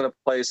Canelo fights in a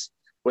place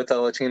with a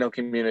Latino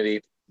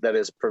community that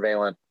is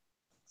prevalent,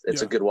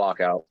 it's a good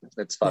walkout.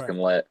 It's fucking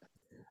lit.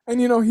 And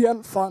he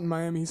hadn't fought in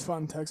Miami. He's fought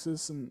in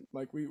Texas, and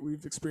like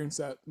we've experienced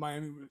that.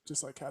 Miami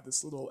just like had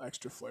this little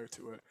extra flair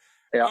to it.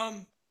 Yeah.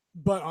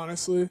 But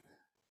honestly,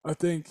 I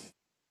think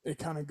it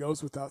kind of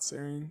goes without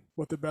saying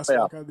what the best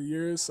walkout of the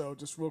year is. So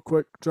just real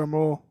quick, drum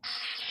roll.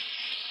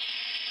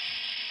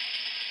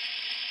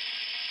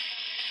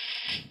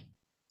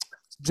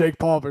 Jake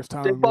Paul versus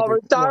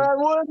Tyron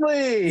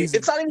Woodley. Easy,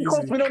 it's not even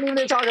close. We don't even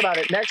need to talk about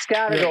it. Next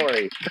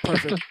category.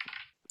 Yeah.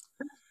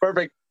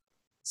 Perfect.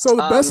 So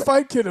the best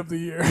fight kid of the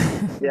year.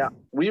 Yeah,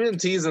 we've been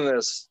teasing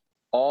this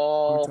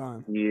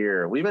all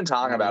year. We've been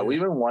talking about it.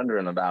 We've been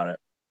wondering about it.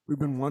 We've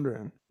been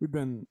wondering. We've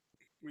been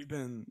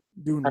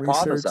doing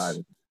research,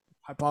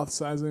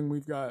 hypothesizing.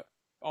 We've got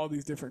all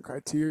these different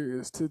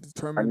criteria to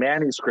determine. My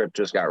manuscript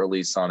just got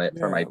released on it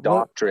for my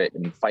doctorate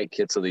in fight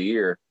kits of the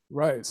year.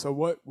 Right. So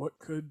what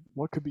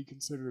could be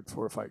considered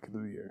for a fight kid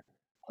of the year?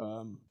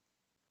 We'll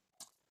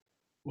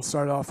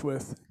start off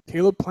with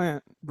Caleb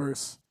Plant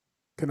versus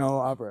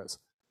Canelo Alvarez.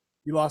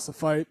 He lost the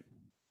fight.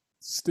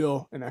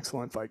 Still an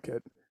excellent fight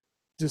kit.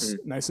 Just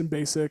nice and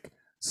basic.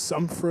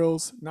 Some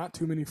frills, not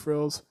too many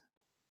frills.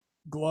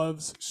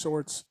 Gloves,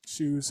 shorts,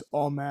 shoes,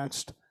 all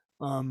matched.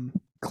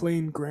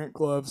 Clean Grant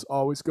gloves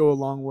always go a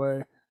long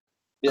way.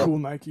 Yep. Cool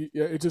Nike.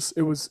 Yeah,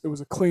 it was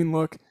a clean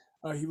look.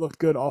 He looked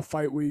good all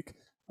fight week.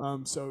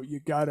 So you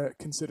gotta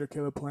consider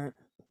Caleb Plant.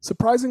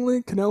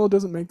 Surprisingly, Canelo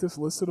doesn't make this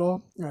list at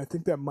all. And I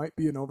think that might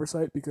be an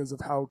oversight because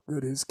of how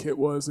good his kit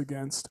was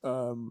against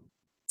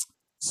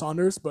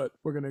Saunders, but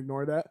we're gonna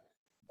ignore that.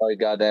 Oh,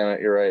 goddamn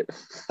it, you're right.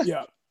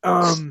 Yeah.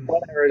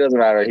 Whatever, it doesn't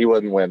matter. He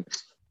wouldn't win.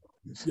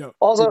 Yeah.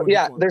 Also,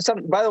 there's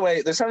something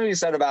to be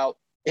said about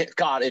it.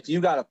 God, if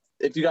you got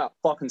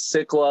fucking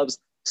sick gloves,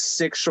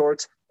 sick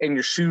shorts, and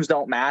your shoes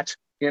don't match,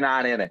 you're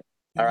not in it.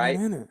 All right?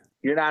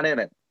 You're not in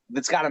it.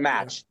 It's got to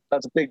match. Yeah.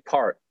 That's a big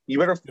part. You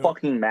better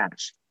fucking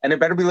match, and it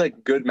better be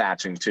like good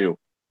matching too.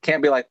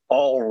 Can't be like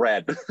all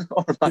red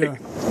or like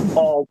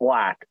all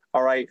black.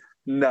 All right?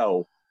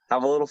 No.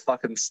 Have a little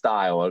fucking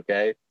style,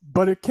 okay?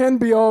 But it can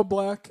be all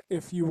black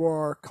if you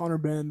are Conor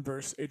Benn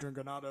versus Adrian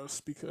Granados,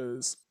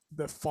 because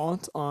the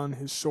font on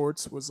his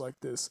shorts was like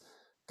this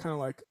kind of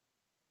like,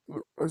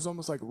 it was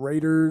almost like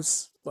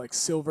Raiders, like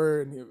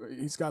silver, and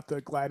he's got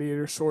the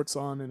gladiator shorts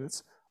on, and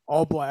it's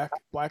all black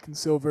and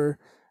silver,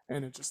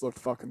 and it just looked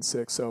fucking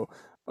sick. So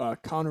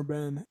Conor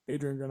Benn,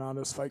 Adrian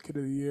Granados fight kid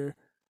of the year,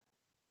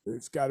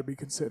 it's got to be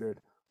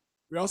considered.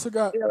 We also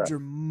got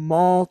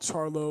Jamal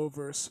Charlo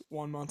versus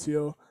Juan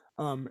Montiel.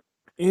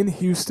 In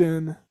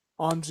Houston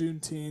on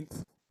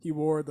Juneteenth, he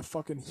wore the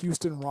fucking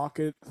Houston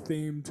Rocket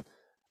themed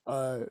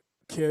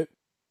kit,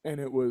 and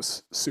it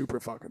was super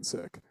fucking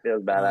sick. It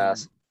was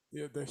badass.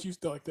 Yeah, the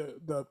Houston, like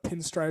the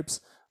pinstripes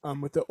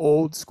with the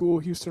old school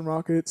Houston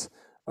Rockets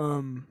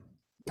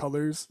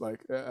colors,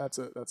 like that's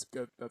a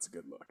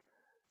good look.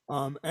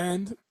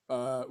 And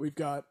we've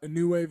got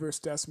Inoue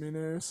versus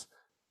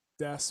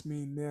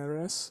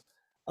Dasmineres.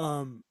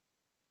 Um,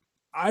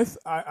 I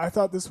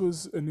thought this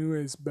was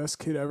Inoue's best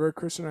kit ever.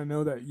 Christian, I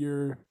know that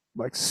you're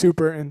like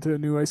super into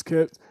Inoue's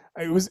kit.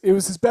 It was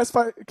his best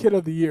fight kit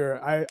of the year.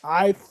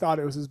 I thought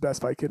it was his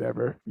best fight kit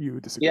ever. You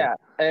disagree? Yeah,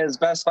 his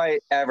best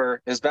fight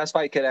ever. His best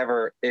fight kit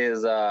ever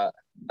is God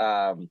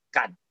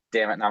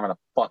damn it! Now I'm gonna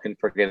fucking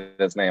forget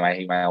his name. I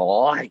hate my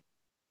life.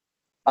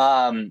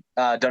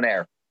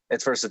 Donaire.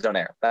 It's versus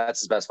Donaire.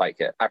 That's his best fight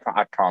kit. I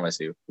promise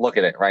you. Look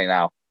at it right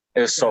now.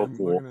 It was so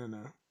cool.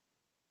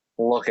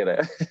 Look at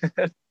it.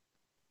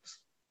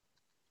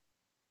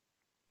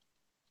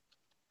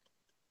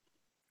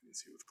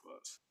 See with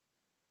gloves.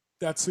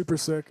 That's super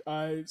sick.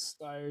 I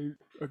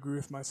agree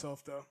with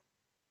myself though.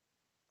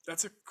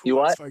 That's a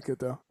cool fight kit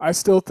though. I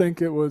still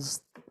think it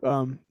was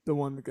the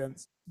one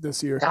against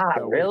this year.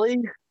 God,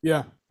 really?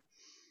 Yeah.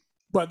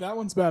 But that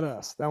one's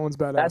badass.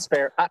 That's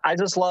fair. I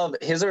just love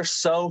his are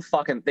so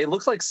fucking. They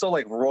look like so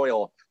like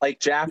royal,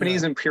 like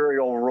Japanese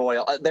imperial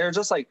royal. They're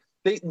just like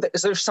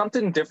there's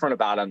something different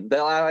about them that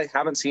I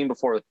haven't seen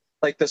before.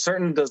 Like the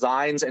certain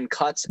designs and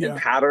cuts and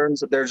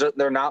patterns,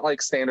 they're not like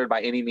standard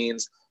by any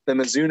means. The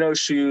Mizuno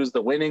shoes,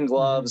 the winning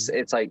gloves,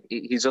 it's like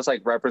he's just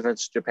like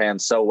represents Japan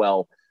so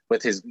well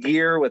with his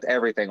gear, with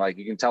everything. Like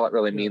you can tell it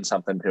really means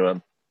something to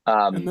him.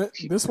 And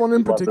this one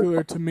in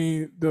particular, to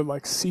me, the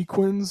like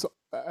sequins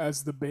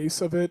as the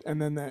base of it,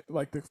 and then that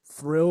like the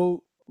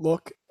frill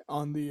look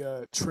on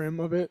the trim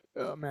of it.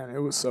 Man, it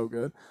was so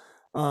good.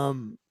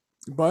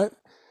 But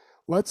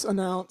let's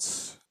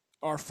announce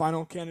our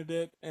final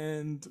candidate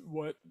and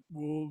what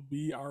will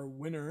be our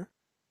winner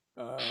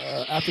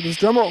after this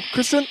drum roll.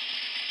 Christian?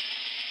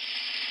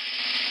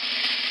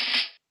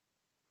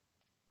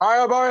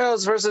 Mario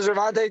Barrios versus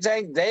Gervonta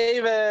Tank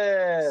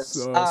Davis.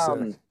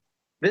 So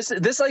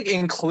sick. This like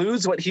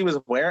includes what he was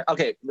wearing.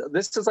 Okay,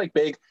 this is like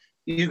big.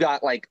 You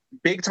got like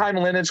big time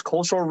lineage,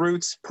 cultural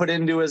roots put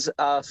into his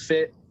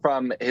fit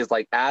from his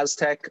like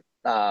Aztec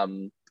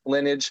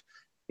lineage.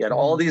 You had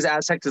all these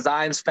Aztec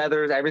designs,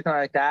 feathers, everything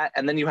like that,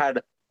 and then you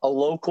had a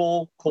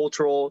local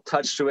cultural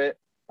touch to it,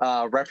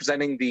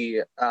 representing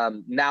the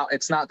now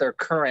it's not their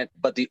current,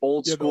 but the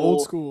old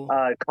school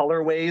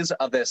colorways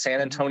of the San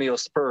Antonio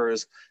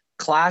Spurs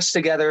clashed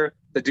together.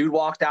 The dude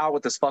walked out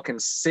with this fucking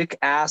sick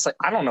ass, like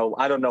I don't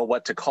know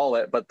what to call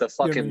it, but the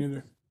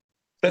fucking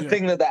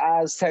thing that the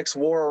Aztecs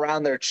wore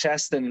around their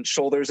chest and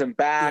shoulders and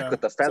back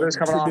with the feathers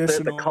coming off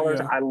it, the colors.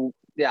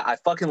 I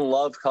fucking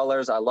love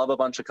colors. I love a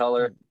bunch of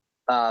color.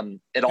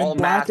 It all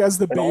matched. As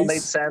the base. All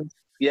made sense.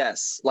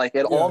 Yes, like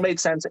it all made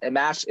sense. It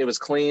matched. It was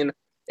clean.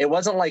 It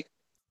wasn't like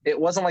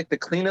the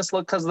cleanest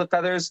look because of the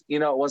feathers. You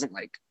know, it wasn't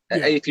like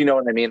if you know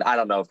what I mean. I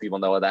don't know if people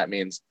know what that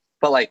means,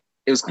 but like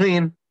it was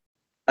clean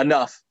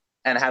enough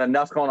and had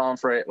enough going on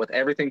for it with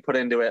everything put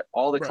into it,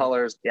 all the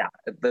colors. Yeah,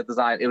 the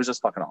design. It was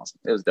just fucking awesome.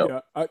 It was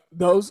dope. Yeah,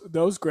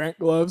 those Grant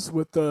gloves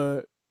with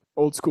the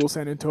old school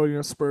San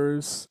Antonio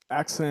Spurs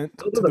accent.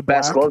 Those are the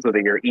best gloves of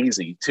the year,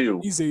 easy too.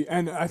 Easy,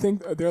 and I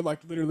think they're like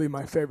literally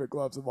my favorite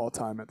gloves of all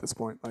time at this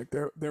point. Like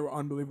they were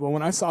unbelievable.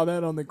 When I saw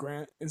that on the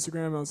Grant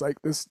Instagram, I was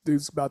like, this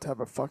dude's about to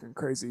have a fucking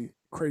crazy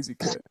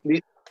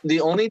kit.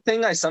 The only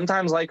thing I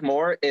sometimes like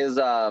more is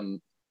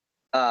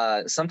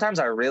sometimes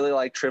I really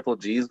like Triple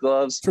G's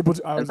gloves.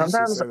 And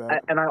sometimes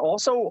and I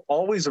also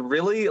always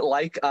really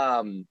like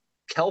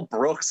Kell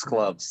Brooks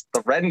gloves,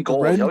 the red and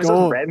gold. He always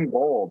has red and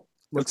gold.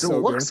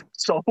 Looks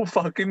so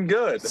fucking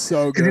good.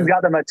 So good. Because he's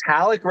got the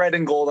metallic red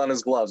and gold on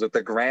his gloves with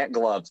the Grant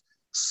gloves.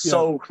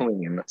 So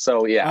clean.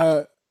 So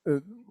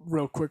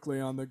real quickly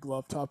on the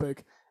glove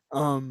topic,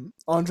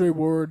 Andre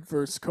Ward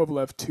versus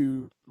Kovalev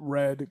 2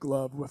 red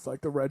glove with like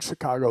the red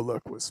Chicago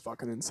look was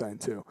fucking insane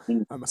too.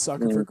 I'm a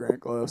sucker for Grant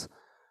gloves.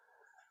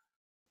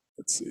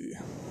 Let's see.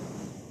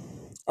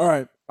 All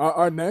right,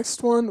 our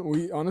next one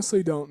we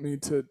honestly don't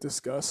need to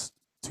discuss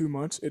too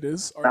much. It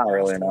is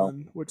our last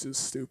one, which is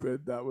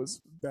stupid. That was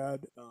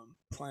bad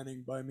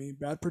planning by me,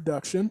 bad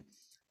production.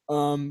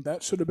 That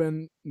should have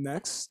been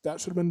next. That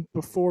should have been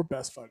before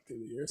best fight of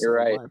the year. So you're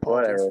right.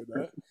 Whatever.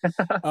 For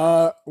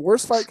that.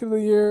 Worst fight of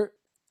the year.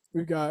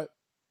 We've got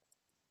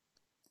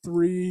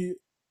 3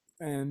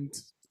 and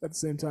at the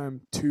same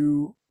time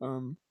 2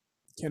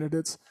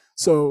 candidates.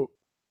 So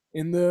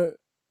in the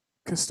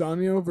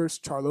Castaño versus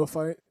Charlo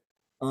fight,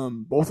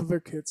 both of their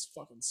kits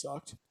fucking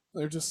sucked.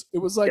 It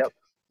was like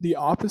the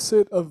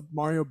opposite of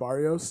Mario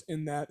Barrios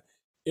in that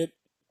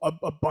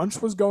a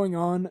bunch was going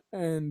on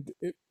and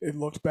it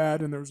looked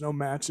bad and there was no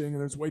matching and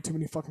there's way too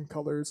many fucking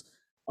colors.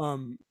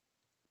 And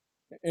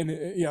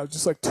it was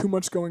just like too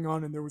much going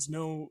on and there was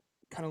no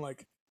kind of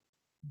like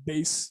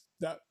base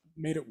that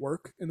made it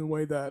work in the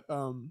way that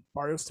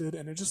Barrios did,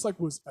 and it just like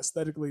was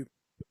aesthetically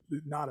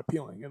not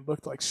appealing. It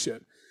looked like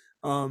shit.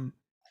 Kind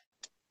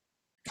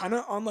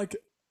of on like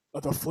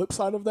the flip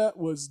side of that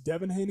was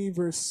Devin Haney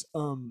versus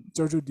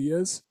Jojo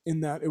Diaz,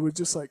 in that it was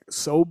just like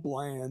so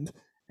bland.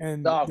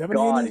 And Oh Devin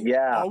God, Haney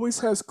yeah. always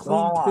has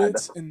clean God.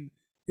 hits, and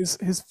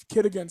his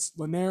kid against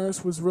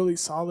Linares was really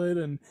solid,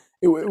 and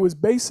it was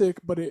basic,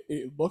 but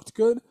it looked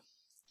good.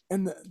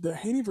 And the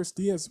Haney versus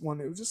Diaz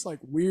one, it was just like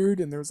weird,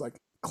 and there was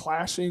like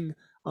clashing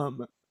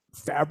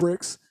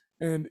fabrics,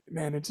 and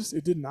man, it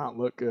did not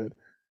look good.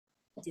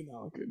 It did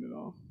not look good at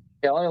all.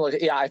 Yeah, let me look.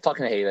 Yeah, I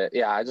fucking hate it.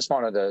 Yeah, I just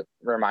wanted to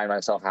remind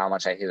myself how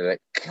much I hated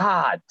it.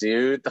 God,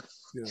 dude, the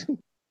Yeah.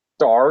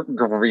 dark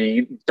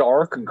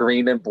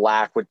green and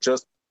black with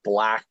just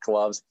black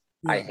gloves.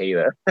 Yeah. I hate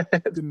it.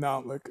 Did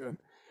not look good.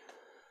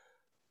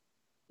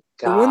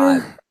 God. The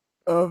winner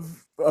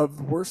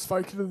of worst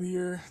fight kit of the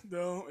year,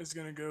 though, is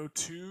gonna go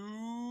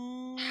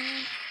to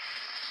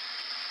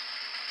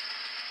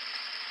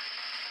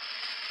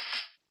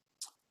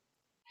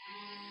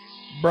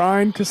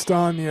Brian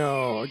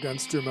Castano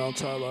against Jermel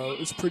Charlo.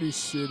 It's pretty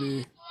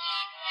shitty.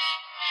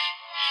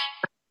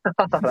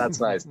 That's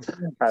nice.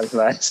 That's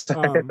nice.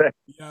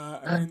 Yeah,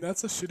 I mean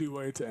that's a shitty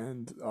way to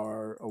end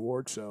our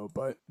award show,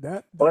 but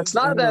that Well, is it's the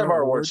not end the of end of our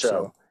our award award show.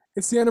 show.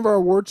 It's the end of our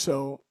award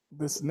show.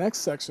 This next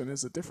section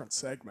is a different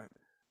segment.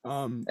 Yeah,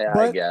 I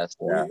But guess.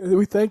 Yeah.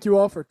 we thank you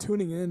all for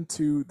tuning in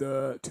to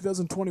the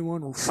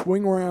 2021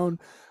 Swing Around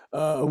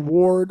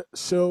Award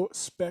Show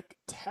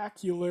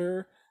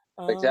Spectacular.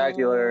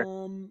 Spectacular.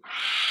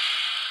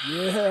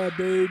 Yeah,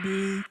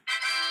 baby.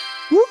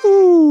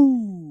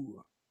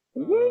 Woo!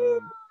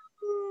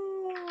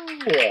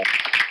 Yeah.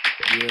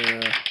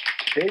 Yeah.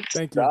 Big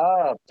Thank you.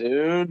 stuff,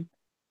 dude.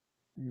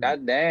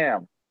 God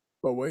damn.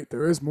 But wait,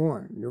 there is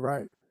more. You're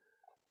right.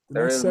 The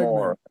There next is segment,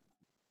 more.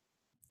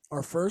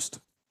 our first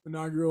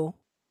inaugural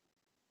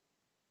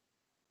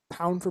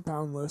pound for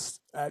pound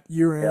list at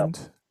year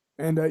end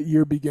and at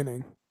year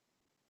beginning.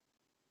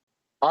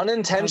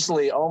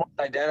 Unintentionally almost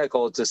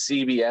identical to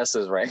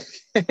CBS's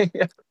ranking.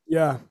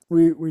 Yeah,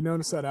 we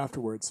noticed that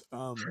afterwards.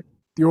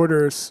 The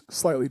order is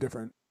slightly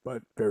different,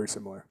 but very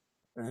similar.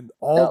 And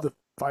all the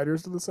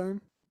fighters are the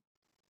same?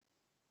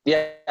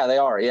 Yeah, they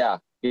are. Yeah.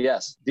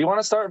 Yes. Do you want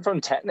to start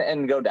from 10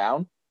 and go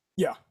down?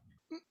 Yeah.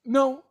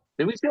 No.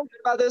 Do we feel good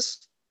about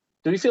this?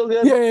 Do we feel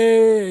good?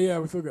 Yeah.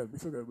 We feel good. We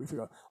feel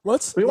good.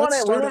 Let's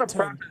start at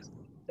 10.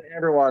 To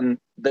everyone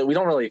that we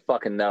don't really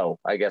fucking know,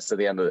 I guess, at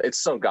the end of it. It's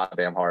so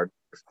goddamn hard.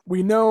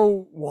 We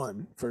know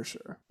one for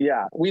sure.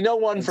 Yeah, we know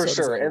one for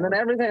sure. And then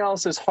everything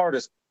else is hard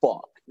as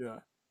fuck. Yeah.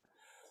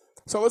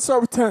 So let's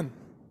start with 10,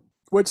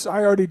 which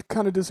I already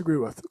kind of disagree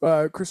with.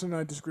 Christian and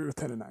I disagree with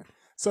 10 and 9.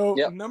 So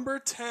number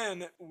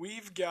 10,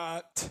 we've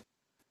got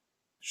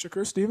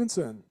Shakur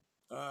Stevenson.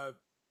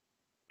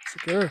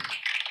 Shakur.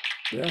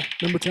 Yeah,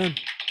 number 10.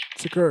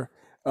 Shakur.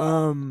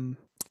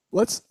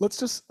 Let's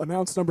just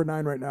announce number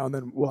 9 right now, and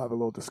then we'll have a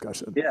little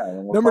discussion.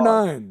 Yeah. Number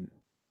 9,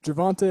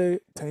 Gervonta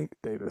Tank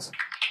Davis.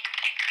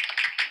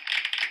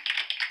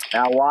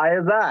 Now, why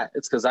is that?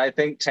 It's because I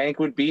think Tank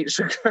would beat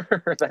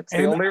Shakur. That's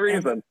the only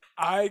reason.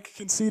 I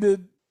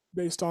conceded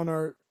based on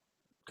our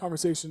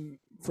conversation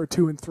for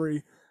 2 and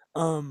 3.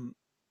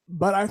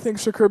 But I think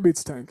Shakur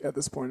beats Tank at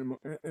this point.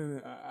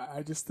 And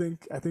I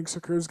think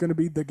Shakur is going to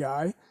be the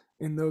guy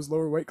in those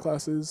lower weight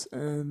classes.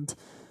 And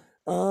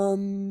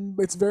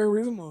it's very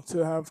reasonable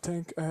to have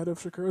Tank ahead of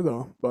Shakur,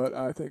 though. But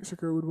I think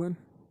Shakur would win.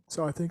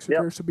 So I think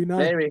Shakur should be 9.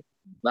 Maybe.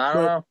 I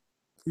don't know.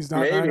 He's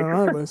not 9 on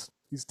our list.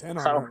 He's 10 on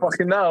our list. I don't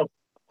fucking know.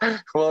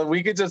 Well,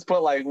 we could just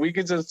have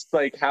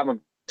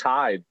them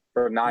tied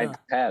for 9 to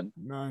 10.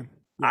 9.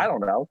 Yeah. I don't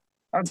know.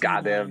 I don't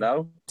goddamn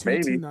know.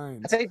 Maybe. I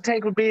think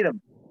Tank would beat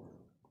him.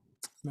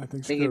 I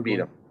think he'd beat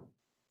him.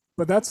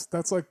 But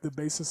that's like the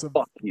basis of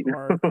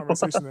our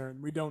conversation there,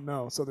 and we don't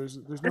know. So there's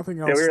nothing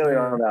else. Yeah, we really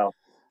don't know.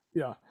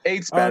 Yeah.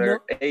 8's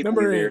better. 8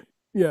 number 8.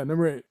 Yeah,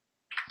 number 8.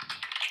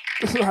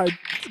 I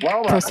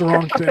pressed the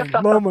wrong thing.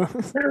 Loma.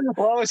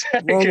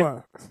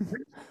 Loma.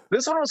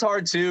 This one was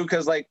hard too,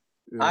 because I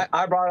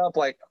brought up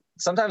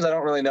sometimes I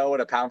don't really know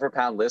what a pound for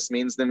pound list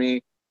means to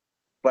me,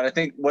 but I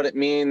think what it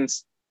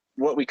means,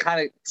 what we kind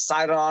of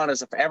decided on,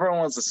 is if everyone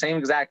was the same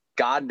exact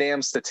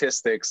goddamn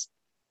statistics,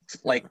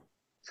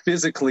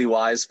 physicality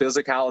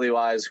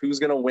wise, who's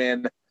gonna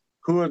win,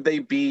 who have they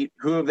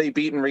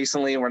beaten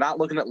recently, and we're not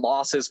looking at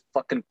losses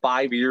fucking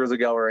 5 years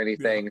ago or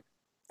anything. Yeah.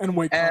 And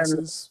weight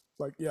classes,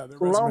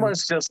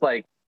 Loma's just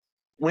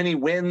when he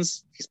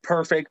wins, he's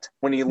perfect.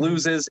 When he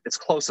loses, it's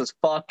close as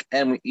fuck.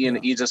 And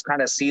you just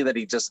kind of see that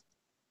he just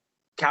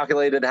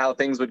calculated how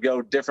things would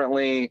go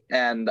differently.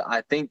 And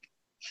I think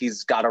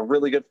he's got a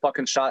really good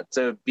fucking shot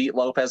to beat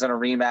Lopez in a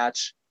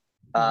rematch.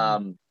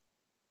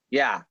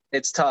 Yeah,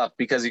 it's tough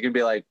because you can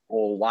be like,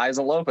 well, why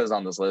isn't Lopez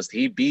on this list?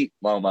 He beat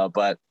Loma,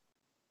 but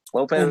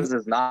Lopez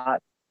is not.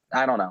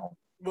 I don't know.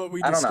 What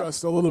we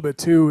discussed a little bit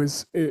too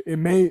is it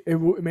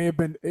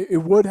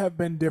would have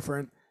been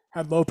different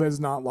had Lopez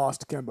not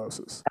lost to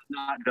Kambosos.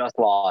 Not just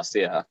lost,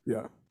 yeah.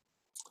 Yeah.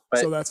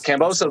 But so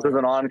Kambosos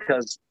isn't on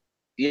because,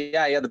 he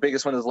had the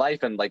biggest win of his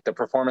life and the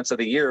performance of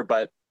the year,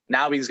 but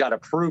now he's got to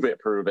prove it.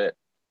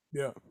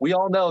 Yeah. We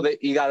all know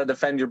that you got to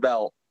defend your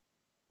belt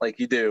like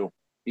you do.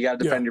 You got to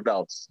defend Yeah, your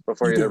belts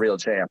before you you're the do. real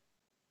champ.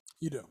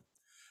 You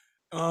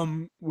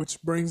do.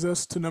 Which brings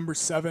us to number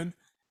 7,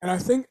 and I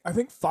think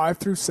 5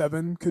 through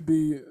 7 could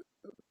be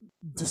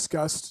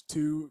discussed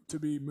to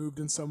be moved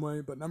in some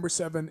way, but number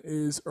 7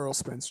 is Earl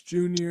Spence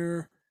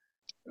Jr.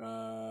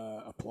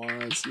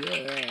 Applause, yeah,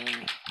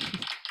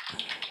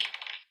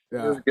 It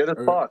was yeah, good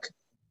as fuck.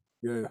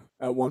 yeah.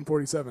 At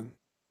 147,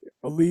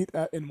 elite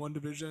in one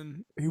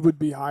division. He would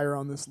be higher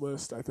on this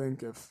list, I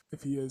think, if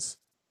he is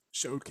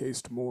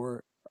showcased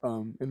more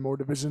in more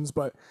divisions.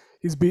 But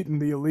he's beaten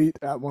the elite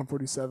at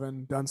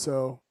 147, done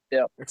so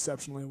Yeah.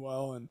 exceptionally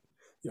well, and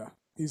yeah,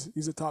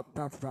 he's a top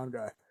pound for pound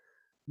guy.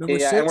 Number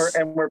Yeah, and 6,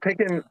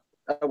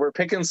 we're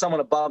picking someone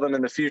above him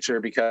in the future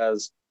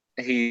because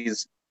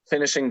he's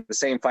finishing the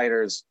same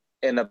fighters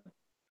in a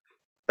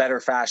better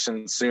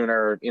fashion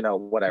sooner,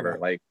 whatever. yeah,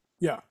 Like,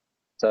 yeah,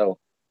 so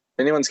if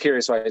anyone's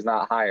curious why he's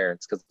not higher,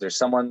 it's because there's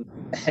someone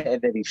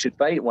that he should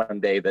fight one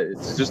day that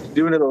is just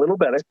doing it a little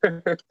better.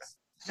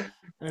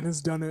 and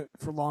has done it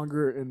for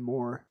longer in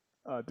more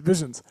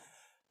divisions.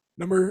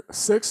 Number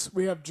 6,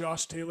 we have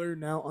Josh Taylor,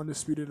 now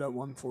undisputed at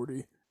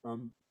 140.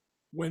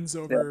 Wins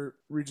Yeah. over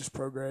Regis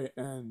Prograis,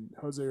 and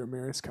Jose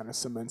Ramirez kind of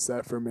cements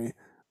that for me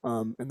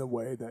in the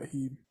way that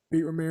he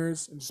beat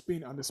Ramirez. And just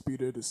being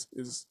undisputed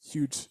is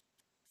huge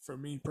for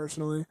me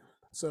personally.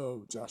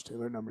 So Josh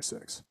Taylor, number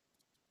 6.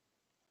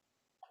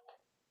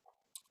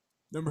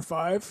 Number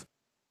 5,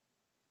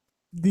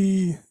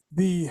 the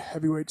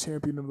heavyweight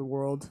champion of the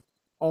world,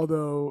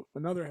 although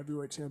another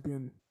heavyweight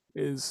champion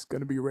is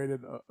going to be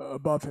rated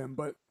above him,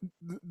 but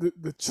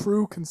the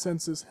true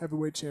consensus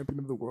heavyweight champion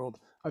of the world,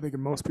 I think in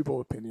most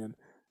people's opinion,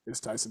 is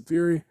Tyson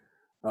Fury.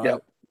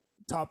 Yep.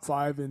 Top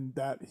 5 in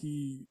that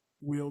he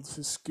wields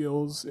his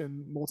skills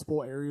in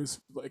multiple areas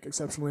like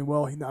exceptionally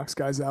well. He knocks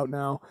guys out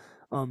now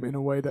in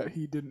a way that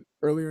he didn't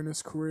earlier in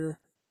his career.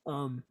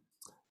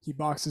 He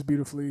boxes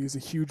beautifully.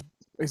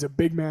 He's a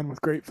big man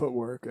with great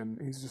footwork,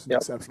 and he's just an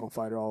exceptional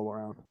fighter all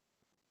around.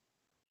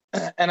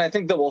 And I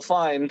think that we'll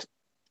find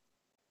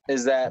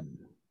is that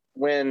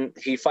when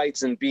he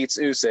fights and beats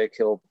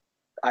Usyk,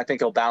 I think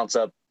he'll bounce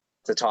up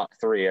to top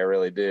 3. I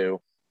really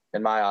do,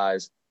 in my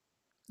eyes.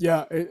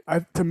 Yeah,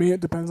 to me, it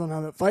depends on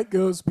how that fight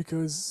goes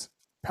because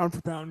pound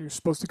for pound, you're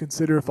supposed to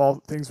consider if all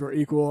things were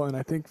equal, and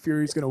I think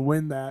Fury's going to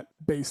win that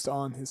based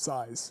on his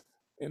size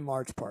in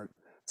large part.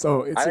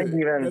 So I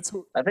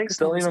think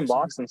still even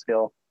boxing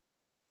skill.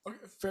 Okay,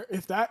 fair.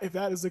 If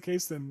that is the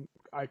case, then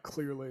I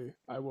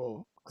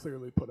will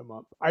clearly put him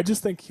up. I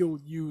just think he'll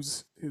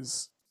use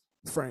his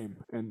frame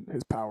and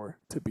his power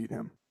to beat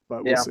him,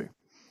 but we'll see.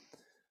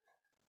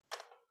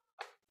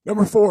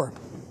 Number 4,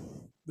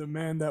 the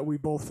man that we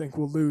both think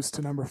will lose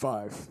to number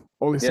 5,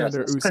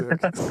 Alexander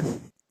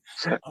Usyk.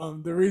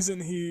 The reason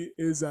he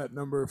is at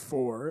number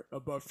 4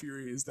 above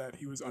Fury is that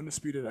he was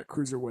undisputed at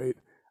cruiserweight,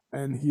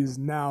 and he's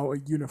now a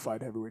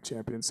unified heavyweight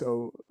champion.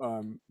 So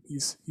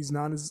he's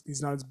not as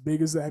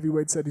big as the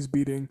heavyweights that he's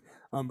beating,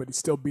 but he's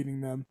still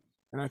beating them,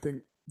 and I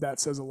think that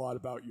says a lot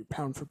about your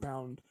pound for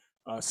pound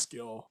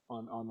skill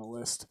on the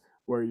list,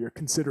 where you're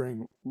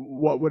considering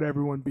what would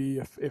everyone be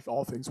if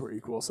all things were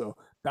equal. So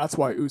that's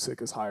why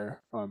Usyk is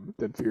higher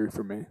than Fury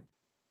for me.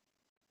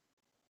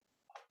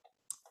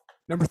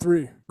 Number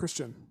 3,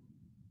 Christian.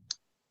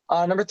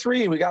 Number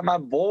 3, we got my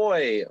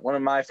boy, one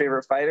of my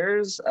favorite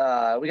fighters.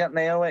 We got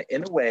Naoya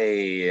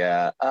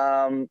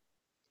Inoue.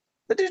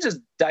 The dude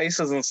just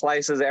dices and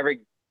slices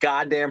every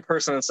goddamn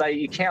person in sight.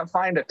 You can't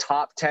find a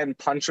top 10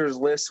 punchers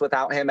list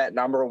without him at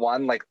number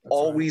 1, like that's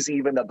always right.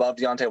 Even above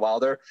Deontay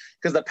Wilder,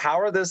 because the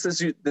power this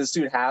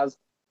dude has,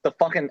 the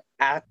fucking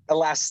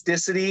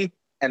elasticity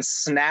and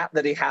snap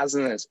that he has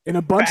in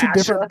a bunch of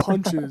different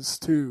punches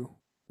too.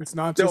 It's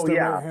not just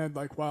right hand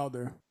like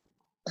Wilder.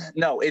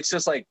 No, it's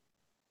just like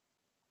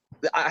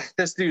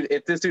this dude.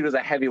 If this dude was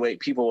a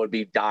heavyweight, people would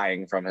be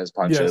dying from his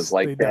punches,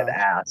 like dead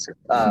ass.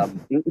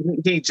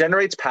 He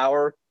generates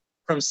power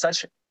from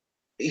such.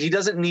 He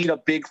doesn't need a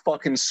big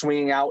fucking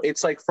swing out.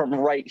 It's like from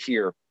right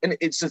here, and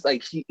it's just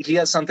like he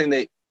has something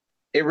that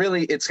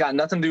it's got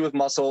nothing to do with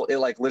muscle. It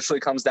like literally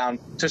comes down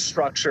to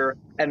structure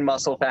and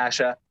muscle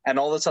fascia and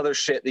all this other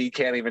shit that you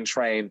can't even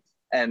train.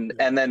 And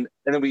then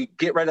we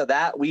get rid of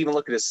that. We even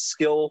look at his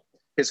skill,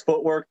 his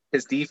footwork,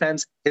 his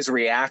defense, his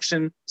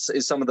reaction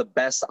is some of the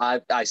best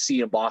I see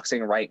in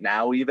boxing right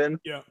now. Even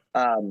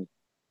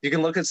you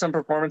can look at some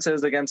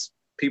performances against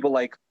people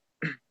like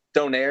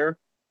Donaire,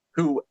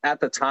 who at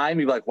the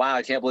time you'd be like, wow,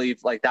 I can't believe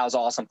like that was an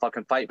awesome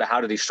fucking fight. But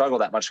how did he struggle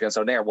that much against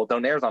Donaire? Well,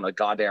 Donaire's on a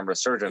goddamn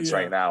resurgence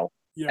right now.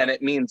 Yeah. And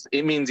it means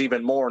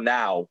even more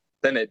now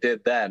than it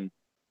did then.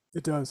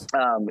 It does.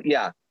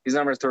 He's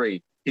number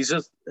 3. He's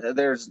just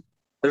there's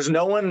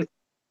no one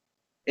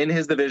in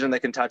his division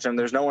that can touch him.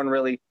 There's no one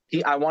really.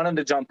 I want him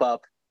to jump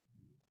up,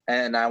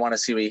 and I want to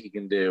see what he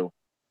can do.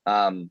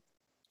 And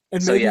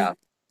so maybe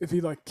if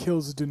he like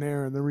kills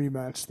Donaire in the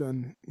rematch,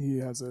 then he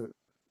has a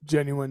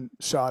genuine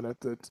shot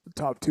at the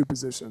top 2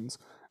 positions.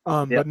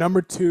 But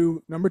number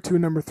 2, number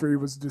 3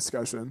 was a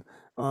discussion.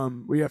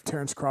 We have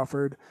Terrence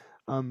Crawford.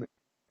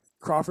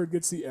 Crawford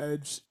gets the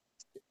edge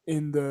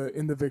in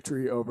the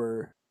victory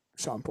over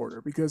Sean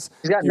Porter because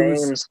he's got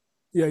names.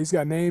 He's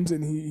got names,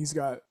 and he's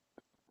got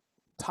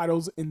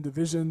titles in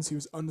divisions. He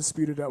was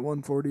undisputed at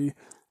 140.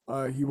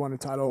 He won a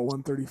title at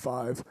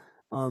 135.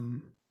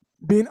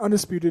 Being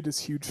undisputed is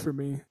huge for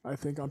me, I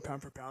think, on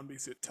pound for pound,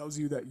 because it tells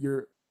you that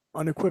you're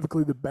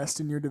unequivocally the best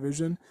in your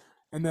division.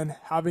 And then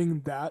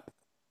having that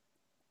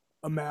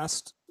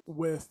amassed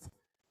with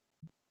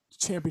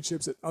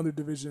championships at other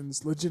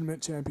divisions,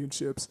 legitimate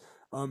championships,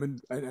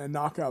 and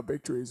knockout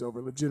victories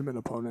over legitimate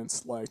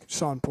opponents like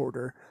Sean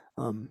Porter,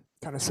 kind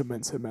of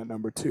cements him at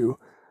number 2.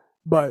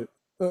 But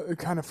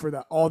kind of for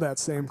all that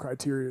same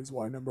criteria is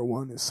why number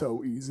 1 is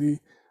so easy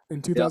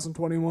in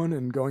 2021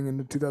 and going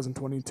into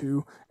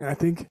 2022. And I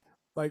think,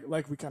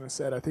 like we kind of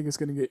said, I think it's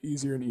going to get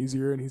easier and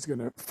easier, and he's going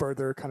to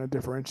further kind of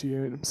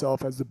differentiate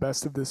himself as the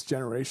best of this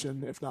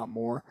generation, if not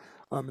more.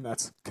 And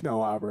that's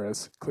Canelo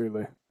Alvarez,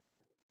 clearly.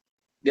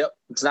 Yep,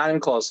 it's not even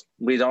close.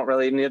 We don't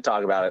really need to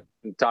talk about it.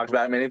 We've talked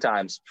about it many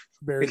times.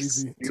 Very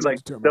easy. He's like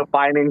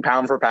defining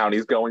pound for pound.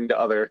 He's going to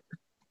other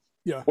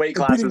weight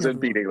classes and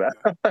beating them.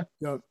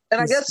 And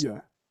I guess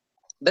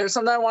there's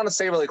something I want to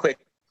say really quick.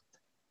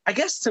 I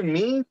guess to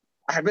me,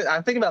 I'm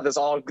thinking about this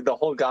the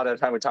whole goddamn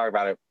time we talk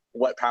about it,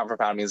 what pound for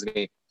pound means to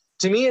me.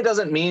 To me, it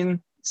doesn't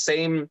mean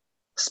same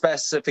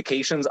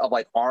specifications of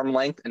like arm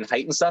length and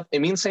height and stuff.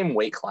 It means same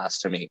weight class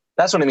to me.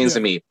 That's what it means to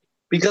me.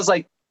 Because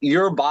like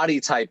your body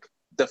type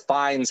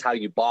defines how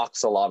you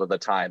box a lot of the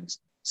times.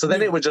 So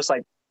then it would just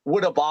like,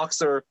 would a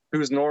boxer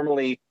who's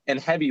normally in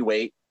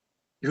heavyweight,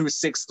 who's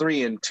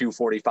 6'3" and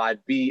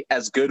 245, be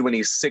as good when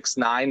he's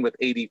 6'9" with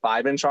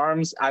 85-inch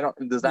arms?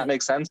 Does that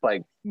make sense?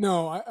 Like,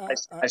 no,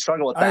 I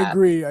struggle with that. I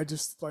agree. I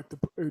just like it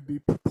would be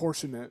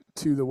proportionate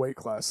to the weight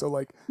class. So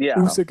like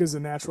Usyk is a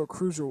natural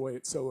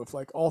cruiserweight. So if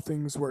like all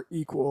things were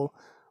equal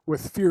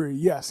with Fury,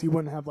 yes, he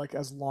wouldn't have like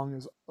as long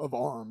of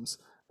arms.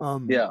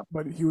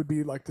 But he would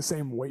be like the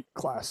same weight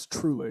class,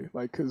 truly.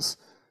 Like, because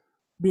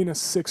being a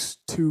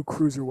 6'2"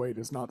 cruiserweight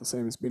is not the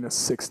same as being a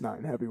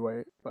 6'9"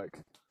 heavyweight. Like,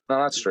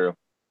 no, that's true.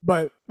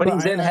 But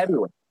he's in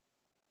heavyweight.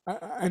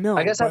 I know.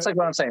 I guess that's like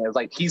what I'm saying. It's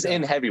like he's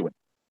in heavyweight.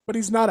 But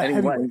he's not a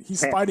heavyweight.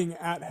 He's fighting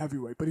at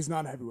heavyweight, but he's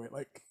not a heavyweight.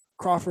 Like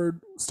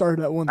Crawford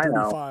started at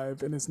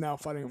 135 and is now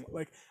fighting.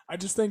 Like, I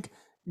just think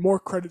more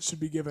credit should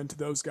be given to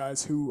those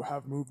guys who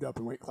have moved up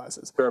in weight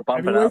classes.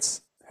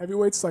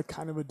 Heavyweight's like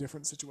kind of a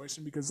different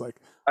situation because like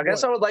I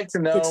guess I would like to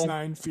know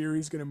 6'9"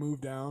 Fury's gonna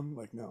move down.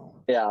 Like,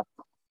 no. Yeah.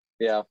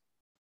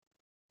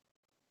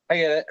 I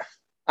get it.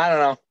 I don't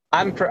know.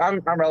 I'm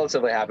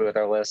relatively happy with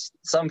our list.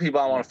 Some people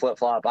I want to flip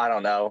flop. I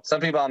don't know. Some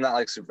people I'm not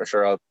like super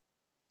sure of.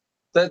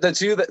 The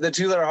two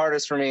that are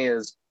hardest for me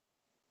is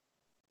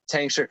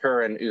Tank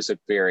Shakur and Usyk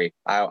Fury.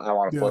 I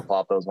want to flip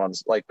flop those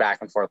ones like back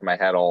and forth in my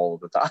head all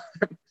the time.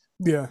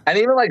 Yeah. And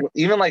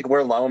even like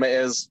where Loma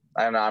is,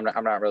 I don't know.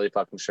 I'm not really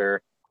fucking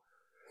sure.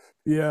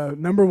 Yeah,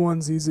 number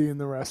 1's easy and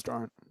the rest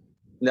aren't.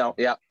 No,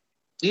 yeah.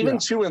 Even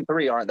 2 and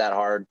 3 aren't that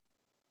hard.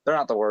 They're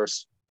not the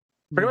worst.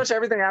 Pretty much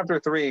everything after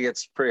 3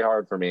 gets pretty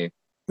hard for me.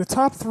 The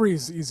top 3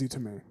 is easy to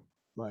me.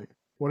 Like,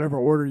 whatever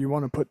order you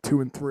want to put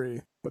 2 and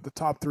 3, but the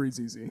top 3 is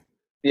easy.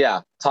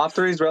 Yeah, top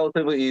 3 is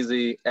relatively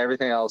easy.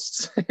 Everything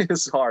else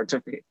is hard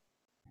to me.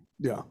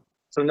 Yeah.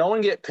 So no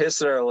one get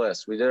pissed at our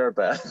list. We did our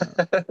best.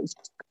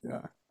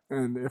 Yeah.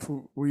 And if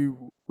we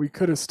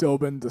could have still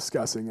been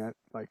discussing it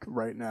like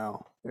right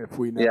now if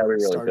we never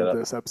really started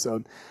this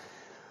episode.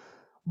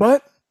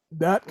 But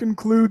that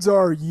concludes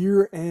our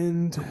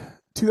year-end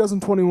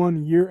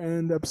 2021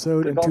 year-end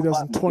episode and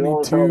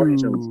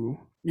 2022.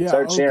 Yeah.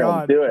 Start cheering.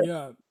 God. Do it.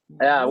 Yeah.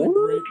 Yeah.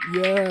 Great.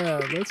 Yeah.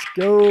 Let's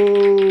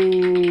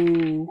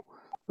go.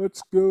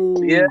 Let's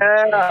go. Yeah.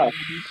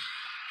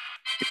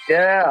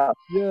 Yeah.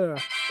 Yeah.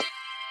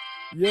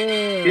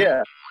 Yeah.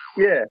 Yeah.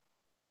 Yeah.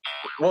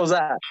 What was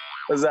that?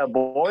 Was that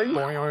boing?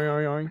 Boing,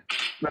 boing, boing.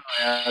 No,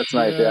 yeah, that's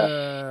nice.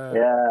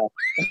 Yeah.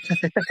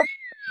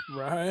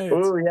 Right.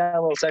 Ooh, yeah,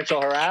 a little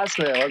sexual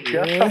harassment. Let's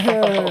go.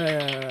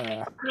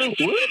 Yeah.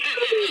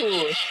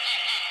 Woo!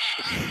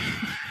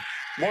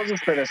 We'll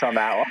just finish on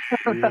that one.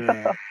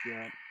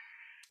 Yeah.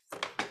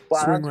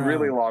 Wow, that's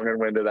really long and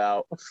winded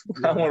out.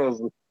 That one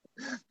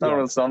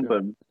was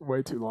something. Yeah.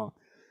 Way too long.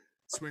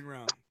 Swing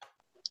round.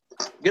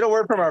 Get a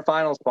word from our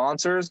final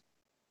sponsors.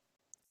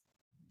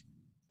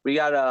 We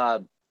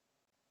got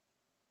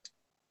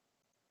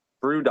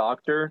Brew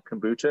Doctor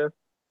kombucha.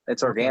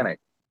 It's organic.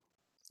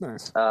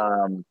 Nice.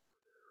 I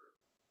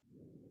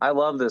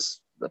love the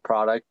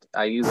product.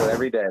 I use it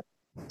every day.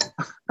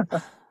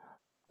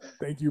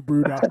 Thank you,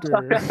 Brew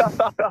Doctor.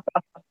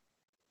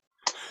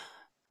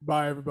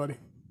 Bye, everybody.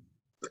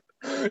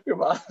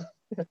 Goodbye.